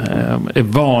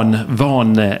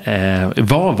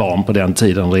var van på den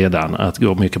tiden redan att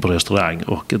gå mycket på restaurang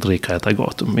och dricka och äta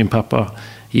gott. Min pappa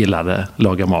gillade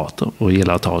laga mat och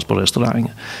gillade att ta oss på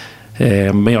restaurang.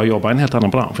 Men jag jobbade i en helt annan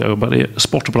bransch. Jag jobbade i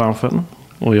sportbranschen.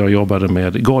 och jag jobbade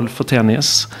med golf och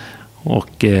tennis.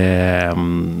 Och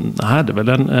hade väl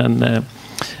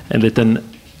en liten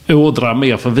ådra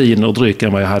mer för vin och dryck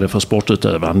än vad jag hade för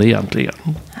sportutövande egentligen.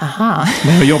 Aha.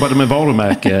 Men jag jobbade med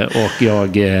varumärke och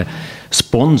jag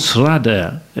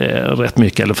sponsrade rätt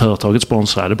mycket, eller företaget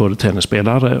sponsrade både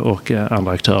tennisspelare och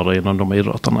andra aktörer inom de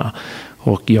idrotterna.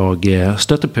 Och jag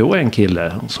stötte på en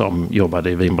kille som jobbade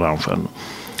i vinbranschen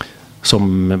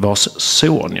som vars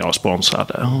son jag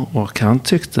sponsrade. Och han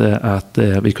tyckte att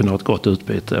vi kunde ha ett gott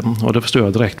utbyte. Och det förstod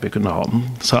jag direkt vi kunde ha.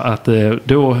 Så att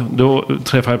då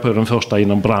träffade jag på den första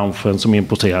inom branschen som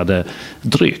importerade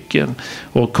drycken.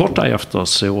 Och kort därefter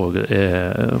så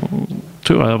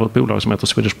tror jag över ett bolag som heter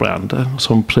Swedish Brand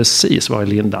som precis var i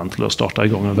lindan till att starta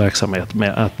igång en verksamhet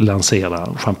med att lansera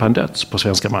Champagne Döds på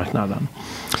svenska marknaden.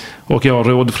 Och jag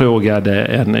rådfrågade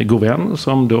en god vän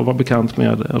som då var bekant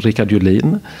med Rickard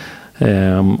Julin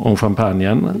om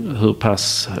champagnen, hur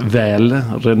pass väl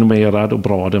renommerad och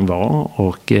bra den var,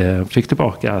 och fick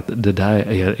tillbaka att det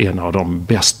där är en av de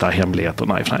bästa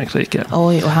hemligheterna i Frankrike.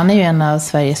 Oj, och han är ju en av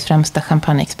Sveriges främsta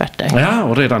champagneexperter. Ja,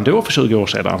 och redan då för 20 år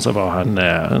sedan så var han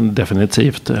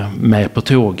definitivt med på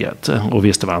tåget och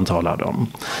visste vad han talade om.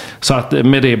 Så att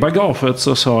med det bagaget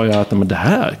så sa jag att men det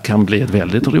här kan bli ett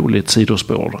väldigt roligt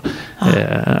sidospår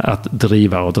att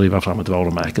driva fram ett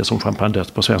varumärke som Champagne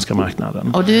Döds på svenska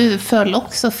marknaden. Och du föll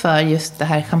också för just det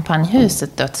här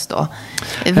champagnehuset Döds då.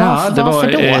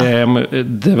 Varför då?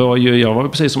 Det var ju, jag var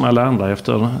precis som alla andra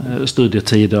efter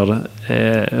studietider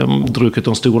druckit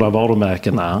de stora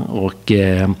varumärkena och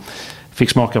fick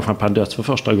smaka Champagne Döds för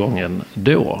första gången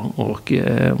då och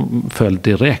föll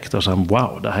direkt och sa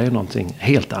wow, det här är någonting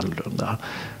helt annorlunda.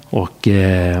 Och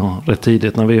rätt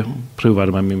tidigt när vi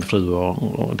provade med min fru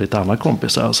och lite andra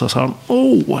kompisar så sa han,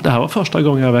 det här var första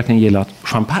gången jag verkligen gillat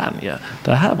champagne.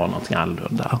 Det här var någonting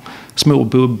annorlunda. Små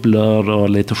bubblor och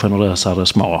lite generösare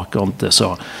smak och inte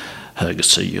så hög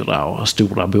syra och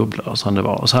stora bubblor som det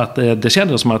var. Så att det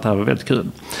kändes som att det här var väldigt kul.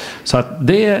 Så att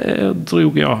det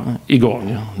drog jag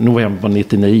igång november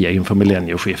 99 inför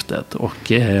millennieskiftet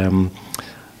och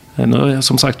nu är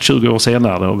som sagt 20 år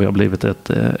senare och vi har blivit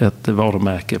ett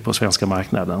varumärke på svenska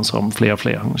marknaden som fler och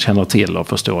fler känner till och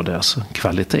förstår dess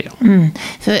kvalitet.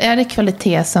 För är det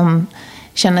kvalitet som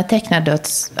kännetecknar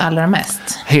Döds allra mest?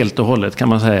 Helt och hållet kan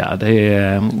man säga. Det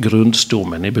är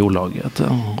grundstommen i bolaget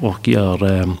och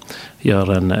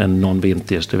gör en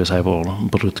non-vintage, det vill säga vår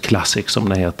Brut Classic som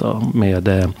det heter,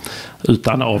 med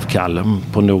utan avkall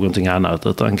på någonting annat,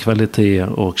 utan kvalitet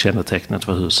och kännetecknet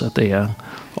för huset är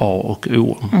A och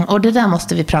O. Och det där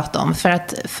måste vi prata om, för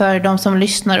att för de som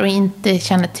lyssnar och inte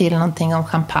känner till någonting om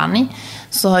champagne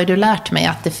så har ju du lärt mig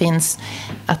att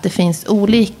det finns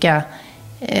olika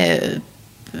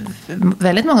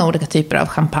väldigt många olika typer av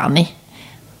champagne.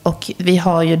 Och vi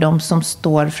har ju de som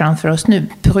står framför oss nu,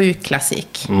 Brut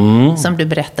Classic, som du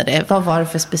berättade. Vad var det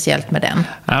för speciellt med den?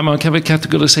 Ja, man kan väl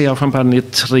kategorisera champagne i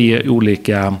 3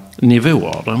 olika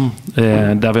nivåer.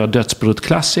 Där vi har Döds Brut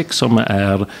Classic som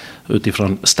är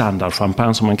utifrån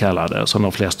standardchampagne som man kallar det, som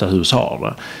de flesta hus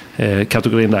har.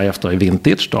 Kategorin därefter är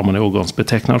vintage, då har man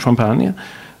årgångsbetecknad champagne.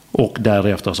 Och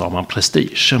därefter så har man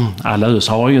prestige. Alla hus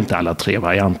har ju inte alla 3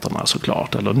 varianterna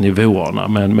såklart, eller nivåerna,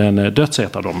 men Döds är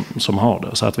ett av dem som har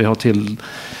det. Så att vi har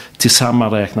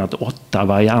tillsammanräknat 8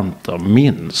 varianter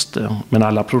minst. Men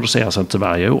alla produceras inte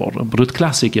varje år. Brut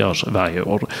Classic görs varje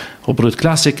år. Och Brut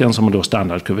Classicen som är då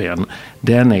standardkuvén,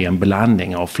 den är en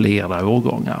blandning av flera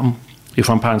årgångar. I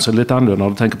champagne så är det lite annorlunda.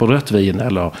 Om du tänker på rött vin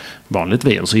eller vanligt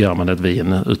vin så gör man ett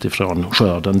vin utifrån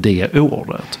skörden det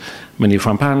året. Men i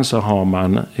champagne så har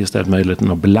man istället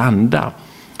möjligheten att blanda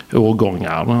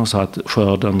årgångar. Så att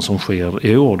skörden som sker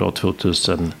i år då,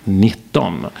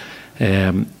 2019,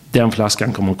 den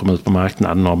flaskan kommer att komma ut på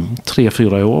marknaden om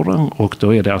 3-4 år. Och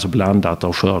då är det alltså blandat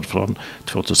av skörd från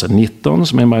 2019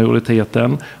 som är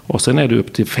majoriteten. Och sen är det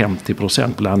upp till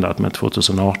 50% blandat med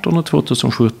 2018 och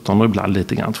 2017 och ibland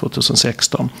lite grann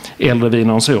 2016. Äldre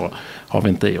viner än så har vi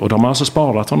inte i. Och de har alltså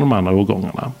sparat från de andra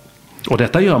årgångarna. Och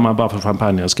detta gör man bara för att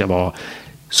champagnen ska vara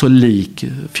så lik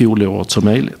fjolåret som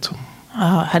möjligt.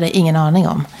 Ja, hade ingen aning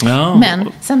om. Ja. Men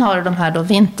sen har du de här då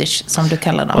vintage som du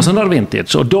kallar dem. Och sen har du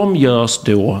vintage. Och de görs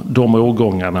då de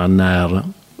årgångarna när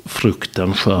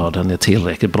frukten, skörden är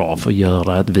tillräckligt bra för att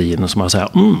göra ett vin som man säger,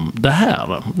 det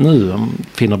här, nu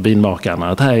finner vinmakarna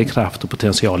att här är kraft och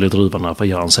potential i druvorna för att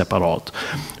göra en separat.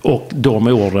 Och de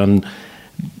åren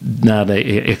när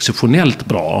det är exceptionellt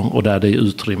bra och där det är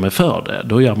utrymme för det,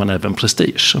 då gör man även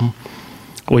prestige.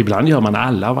 Och ibland gör man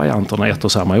alla varianterna ett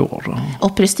och samma år.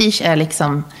 Och prestige är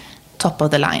liksom top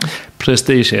of the line.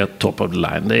 Prestige är top of the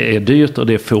line. Det är dyrt och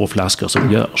det är få flaskor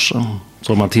som görs.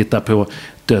 Så om man tittar på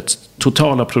Döds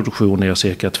totala produktion är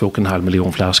cirka 2,5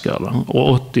 miljoner flaskor.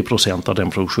 Och 80% av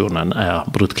den produktionen är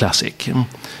Brut Classic.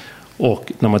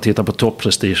 Och när man tittar på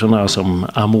topprestigerna som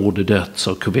Amour de Döds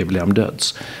och Cuvée William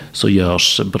Döds så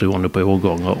görs beroende på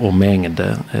årgångar och mängd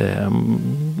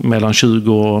mellan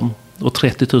 20 och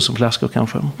 30 000 flaskor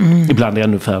kanske. Ibland är det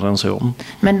ännu färre än så.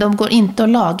 Men de går inte att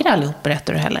lagra allihop,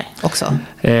 berättar du heller också?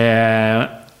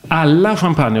 Alla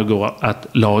champagner går att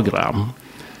lagra.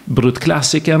 Brut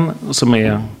Classicen som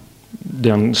är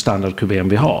den standardkuvén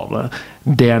vi har,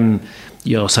 den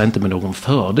gör sig inte med någon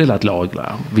fördel att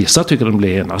lagra. Vissa tycker den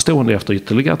blir enastående efter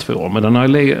ytterligare 2 år, men den har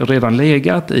redan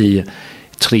legat i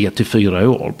 3-4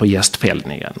 år på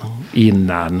jästfällningen.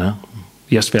 Innan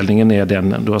jästfällningen är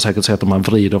den, du har säkert sett om man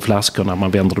vrider flaskorna,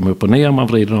 man vänder dem upp och ner, man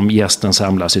vrider dem, jästen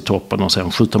samlas i toppen och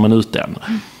sen skjuter man ut den.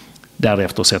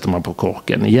 Därefter sätter man på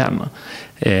korken igen.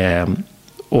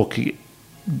 Och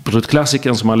Brut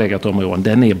Classicen som har legat om åren,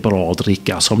 den är bra att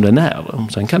dricka som den är.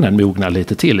 Sen kan den mogna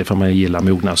lite till ifall man gillar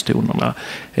mognadstonerna.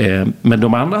 Men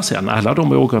de andra sen, alla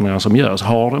de årgångarna som görs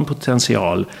har en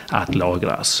potential att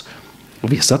lagras.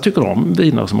 Och vissa tycker om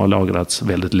viner som har lagrats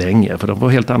väldigt länge för de får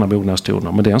helt andra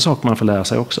mognadstoner. Men det är en sak man får lära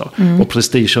sig också. Och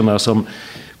prestigerna som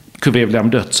Cuvée William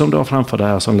Döds som du har framför det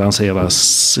här som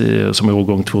lanseras som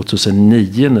årgång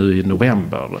 2009 nu i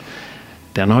november.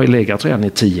 Den har ju legat redan i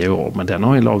 10 år, men den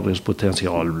har ju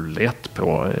lagringspotential lätt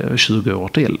på 20 år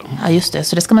till. Ja, just det.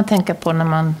 Så det ska man tänka på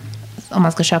om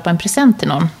man ska köpa en present till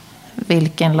någon.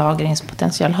 Vilken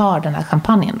lagringspotential har den här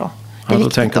champagnen då? Ja, då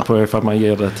tänker på ifall man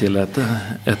ger det till ett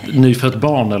nyfött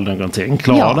barn eller någonting.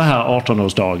 Klarar det här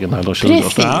 18-årsdagen eller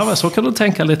 20-årsdagen? Ja, så kan du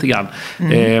tänka lite grann.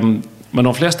 Men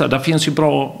de flesta, där finns ju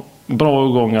bra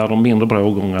årgångar och mindre bra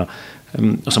årgångar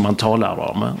som man talar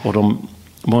om. Och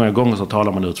många gånger så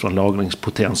talar man ut från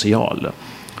lagringspotential.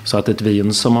 Så att ett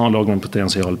vin som har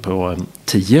lagringspotential på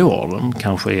 10 år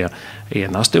kanske är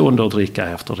enastående att dricka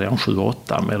efter redan 7-8,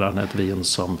 medan ett vin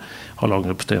som har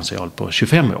lagringspotential på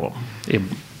 25 år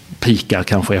pikar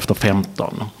kanske efter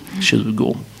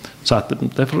 15-20. Så att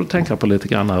det får du tänka på lite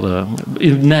grann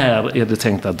när är det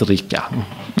tänkt att dricka.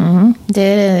 Det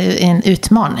är en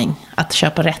utmaning att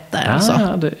köpa rätt där.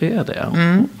 Ja, det är det.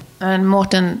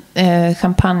 Mårten,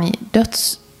 Champagne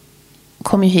Döds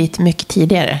kom ju hit mycket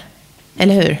tidigare,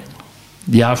 eller hur?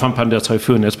 Ja, Champagne Döds har ju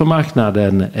funnits på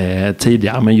marknaden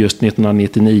tidigare, men just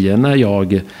 1999 när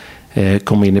jag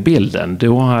kom in i bilden,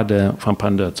 då hade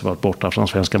Champagne Döds varit borta från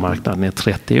svenska marknaden i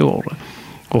 30 år.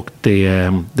 Och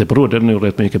det berodde nog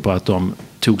rätt mycket på att de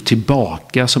tog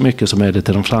tillbaka så mycket som möjligt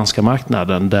till den franska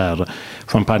marknaden där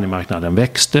champagnemarknaden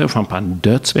växte, Champagne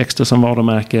Döds växte som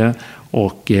varumärke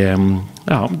och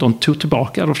de tog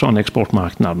tillbaka då från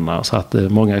exportmarknaderna så att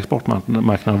många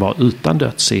exportmarknader var utan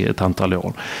Döds i ett antal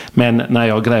år. Men när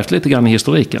jag grävt lite grann i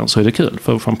historiken så är det kul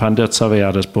för Champagne Döds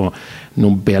serverades på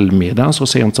Nobelmiddagen så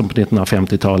sent som på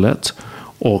 1950-talet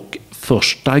och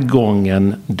första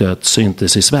gången Döds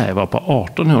syntes i Sverige var på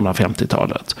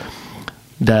 1850-talet.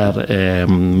 Där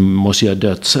Monsieur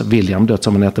Döds, William Döds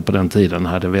som han hette på den tiden,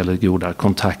 hade väldigt goda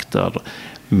kontakter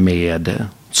med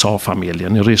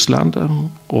tsarfamiljen i Ryssland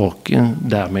och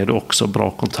därmed också bra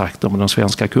kontakter med det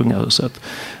svenska kungahuset.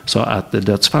 Så att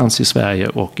Döds fanns i Sverige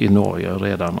och i Norge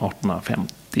redan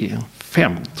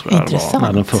 1855 tror jag det var,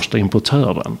 när den första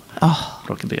importören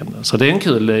plockade in det. Så det är en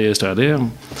kul historia.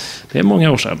 Det är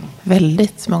många år sedan.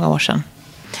 Väldigt många år sedan.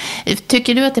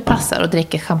 Tycker du att det passar att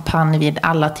dricka champagne vid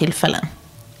alla tillfällen?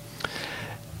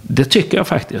 Det tycker jag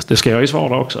faktiskt. Det ska jag ju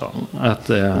svara också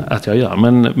att jag gör.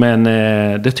 Men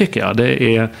det tycker jag.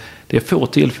 Det är få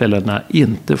tillfällen när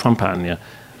inte champagne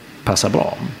passar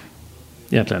bra.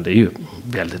 Egentligen det är ju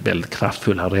väldigt, väldigt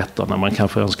kraftfulla rätter när man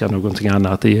kanske önskar någonting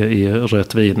annat i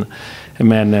rött vin.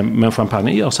 Men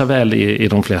champagne gör sig väl i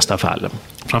de flesta fall.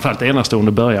 Framförallt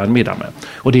enastående börja en middag med.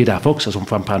 Och det är därför också som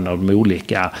champagne har de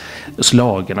olika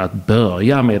slagen att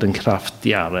börja med en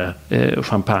kraftigare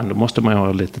champagne. Då måste man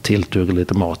ha lite tilltugg och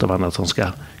lite mat av annat som ska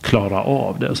klara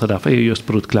av det. Så därför är just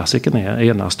Brut Classicen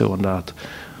enastående att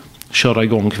köra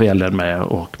igång kvällen med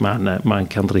och man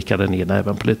kan dricka den in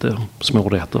även på lite små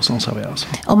rätter som serveras.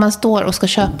 Om man står och ska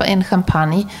köpa en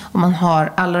champagne och man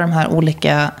har alla de här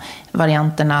olika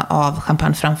varianterna av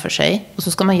champagne framför sig och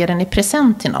så ska man ge den i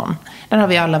present till någon. Där har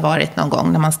vi alla varit någon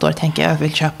gång när man står och tänker jag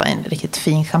vill köpa en riktigt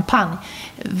fin champagne.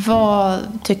 Vad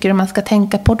tycker du man ska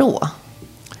tänka på då?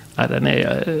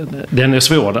 den är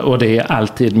svår och det är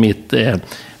alltid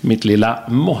mitt lilla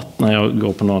mått när jag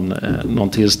går på någon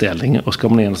tillställning och så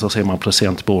kommer man in och så ser man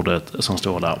presentbordet som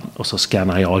står där och så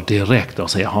skannar jag direkt och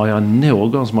säger, har jag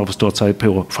någon som har förstått sig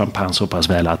på champagne så pass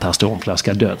väl att här står en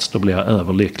flaska Döds, då blir jag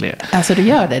överlycklig. Alltså du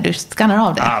gör det? Du skannar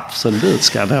av det? Absolut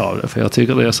skannar jag av det, för jag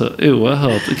tycker det är så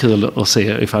oerhört kul att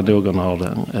se ifall någon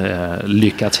har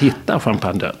lyckats hitta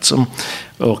champagne Döds.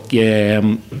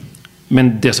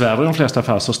 Men dessvärre i de flesta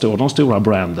fall så står de stora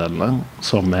branden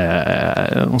som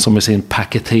med sin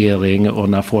paketering och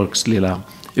när folks lilla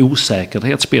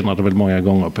osäkerhet spinner det väl många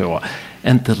gånger på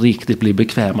inte riktigt blir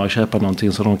bekväma att köpa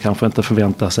någonting som de kanske inte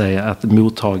förväntar sig att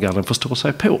mottagaren förstår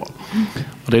sig på.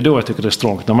 Och det är då jag tycker det är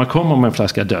strångt när man kommer med en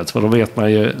flaska Döds, för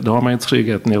då har man ju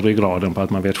tryggheten i ryggraden på att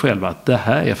man vet själv att det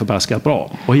här är förbaskat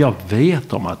bra. Och jag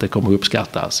vet om att det kommer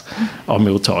uppskattas av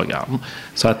mottagaren.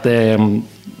 Så att det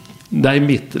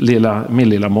är min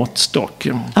lilla måttstock.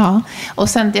 Ja, och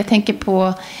sen jag tänker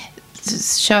på,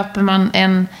 köper man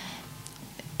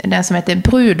den som heter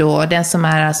Bru då, den som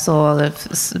är alltså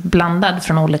blandad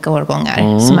från olika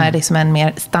årgångar, som är liksom en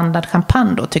mer standard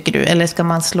champagne då, tycker du? Eller ska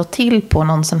man slå till på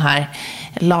någon sån här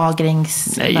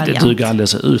lagringsvariant? Nej, det duger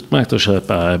alldeles utmärkt att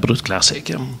köpa Brut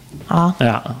Classic. Ja,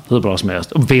 hur bra som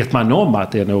helst. Och vet man om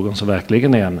att det är någon som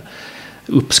verkligen är en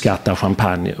uppskattar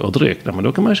champagne och dryck, men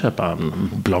då kan man köpa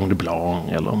en Blanc de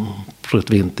Blanc eller en Brut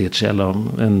Vintage eller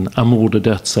en Amour de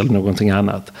Döds eller någonting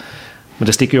annat. Men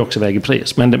det sticker ju också iväg i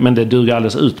pris. Men det duger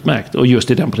alldeles utmärkt. Och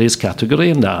just i den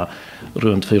priskategorin där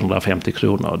runt 450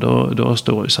 kronor då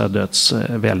står ju så här Döds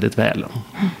väldigt väl.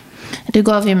 Du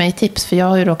gav ju mig tips, för jag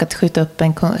har ju råkat skjuta upp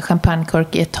en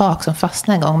champagnekork i ett tak som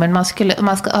fastnade en gång. Men man ska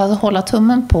alltså hålla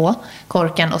tummen på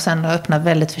korken och sen öppna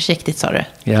väldigt försiktigt, sa du?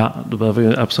 Ja, du behöver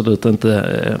ju absolut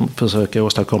inte försöka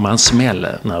åstadkomma en smäll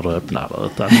när du öppnar.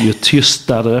 Utan ju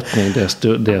tystare öppning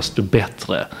desto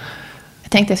bättre.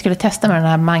 Jag tänkte jag skulle testa med den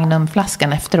här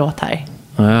Magnumflaskan efteråt här.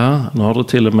 Ja, nu har du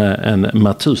till och med en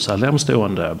Matusalem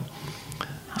stående.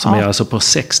 Som är alltså på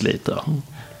 6 liter.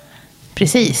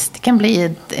 Precis, det kan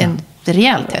bli en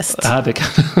rejäl test. Ja, det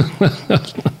kan.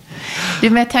 Du,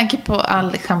 med tanke på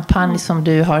all champagne som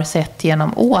du har sett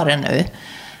genom åren nu,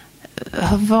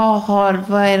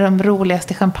 vad är de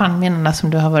roligaste champagneminnena som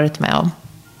du har varit med om?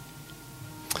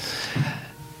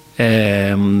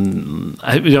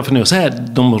 Jag får nog säga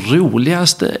att de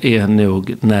roligaste är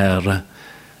nog när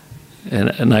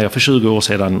jag för 20 år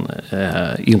sedan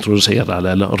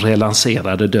introducerade eller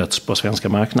relanserade Döds på svenska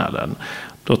marknaden.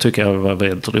 Då tycker jag det var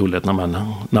väldigt roligt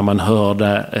när man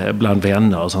hörde bland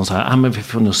vänner som sa men vi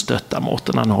får nu stötta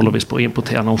måtten, han håller visst på att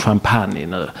importera någon champagne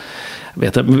nu.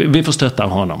 Vi får stötta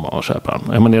honom och köpa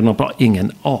den. Men det är nog bra,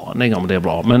 ingen aning om det är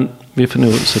bra, men vi får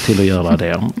nog se till att göra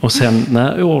det. Och sen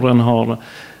när åren har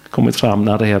kommit fram,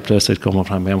 när det helt plötsligt kommer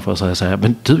fram människor och säger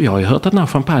men du, jag har ju hört att den här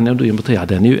champagnen du importerar,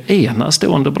 den är ju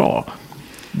enastående bra.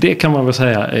 Det kan man väl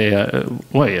säga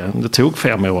det tog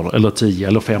 5 år eller 10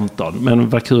 eller 15, men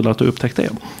vad kul att du upptäckte det.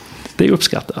 Det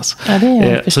uppskattas. Ja,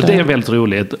 så det är väldigt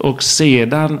roligt. Och sen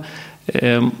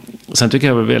tycker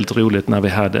jag det var väldigt roligt när vi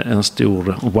hade en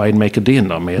stor winemaker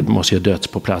dinner med Monsieur Döds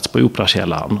på plats på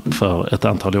Operakällaren för ett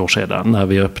antal år sedan, när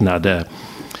vi öppnade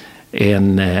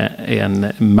en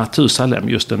Matusalem,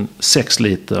 just en 6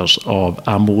 liters av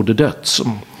Amour de Döds,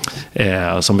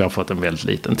 som vi har fått en väldigt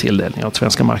liten tilldelning av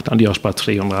svenska marknaden. Det görs bara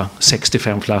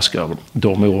 365 flaskor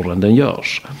de åren den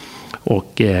görs.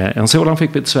 Och en sådan fick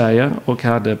vi till Sverige och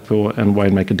hade på en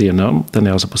winemaker dinner. Den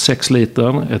är alltså på 6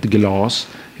 liter, ett glas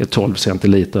är 12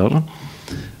 centiliter.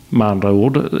 Med andra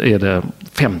ord är det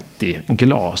 50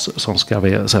 glas som ska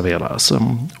serveras.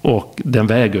 Och den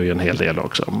väger ju en hel del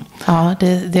också. Ja,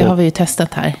 det har vi ju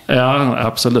testat här. Ja,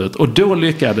 absolut. Och då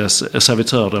lyckades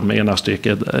servitören med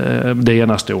det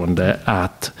enastående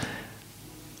att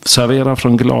servera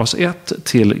från glas 1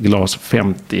 till glas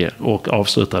 50 och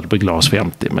avslutade på glas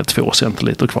 50 med 2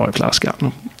 centiliter kvar i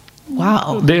flaskan.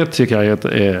 Wow. Det tycker jag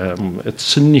är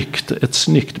ett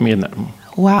snyggt minne.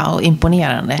 Wow,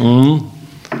 imponerande.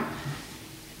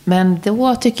 Men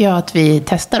då tycker jag att vi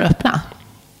testar att öppna.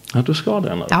 Ja, du ska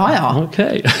det nu. Ja.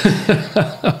 Okej.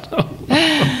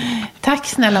 Tack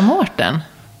snälla Mårten.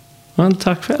 Men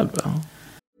tack själv.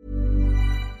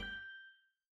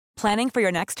 Planning for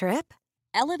your next trip?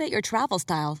 Elevate your travel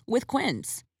style with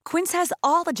Quince. Quince has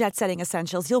all the jet-setting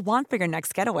essentials you'll want for your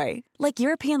next getaway, like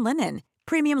European linen,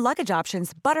 premium luggage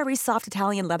options, buttery soft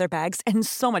Italian leather bags, and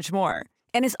so much more.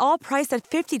 And is all priced at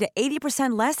 50 to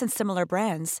 80% less than similar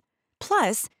brands.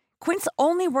 Plus, Quince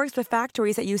only works with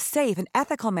factories that use safe and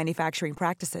ethical manufacturing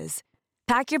practices.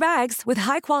 Pack your bags with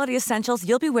high-quality essentials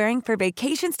you'll be wearing for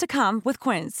vacations to come with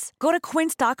Quince. Go to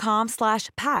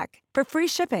quince.com/pack for free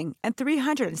shipping and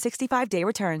 365-day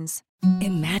returns.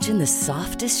 Imagine the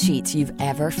softest sheets you've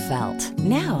ever felt.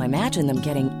 Now imagine them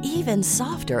getting even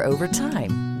softer over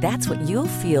time. That's what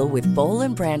you'll feel with Boll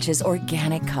 & Branch's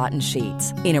organic cotton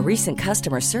sheets. In a recent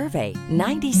customer survey,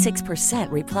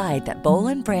 96% replied that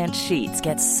Boll & Branch sheets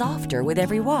get softer with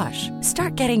every wash.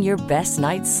 Start getting your best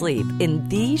night's sleep in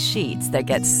these sheets that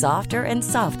get softer and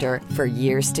softer for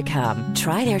years to come.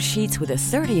 Try their sheets with a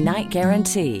 30-night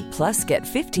guarantee. Plus, get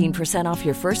 15% off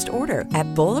your first order at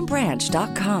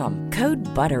bollandbranch.com. Code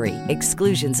BUTTERY.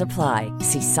 Exclusions apply.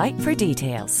 See site for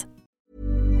details.